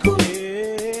Jeku,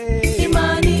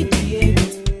 Imani Diego,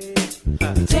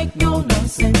 take no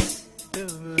nonsense,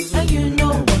 and you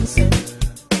know one sense.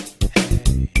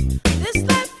 This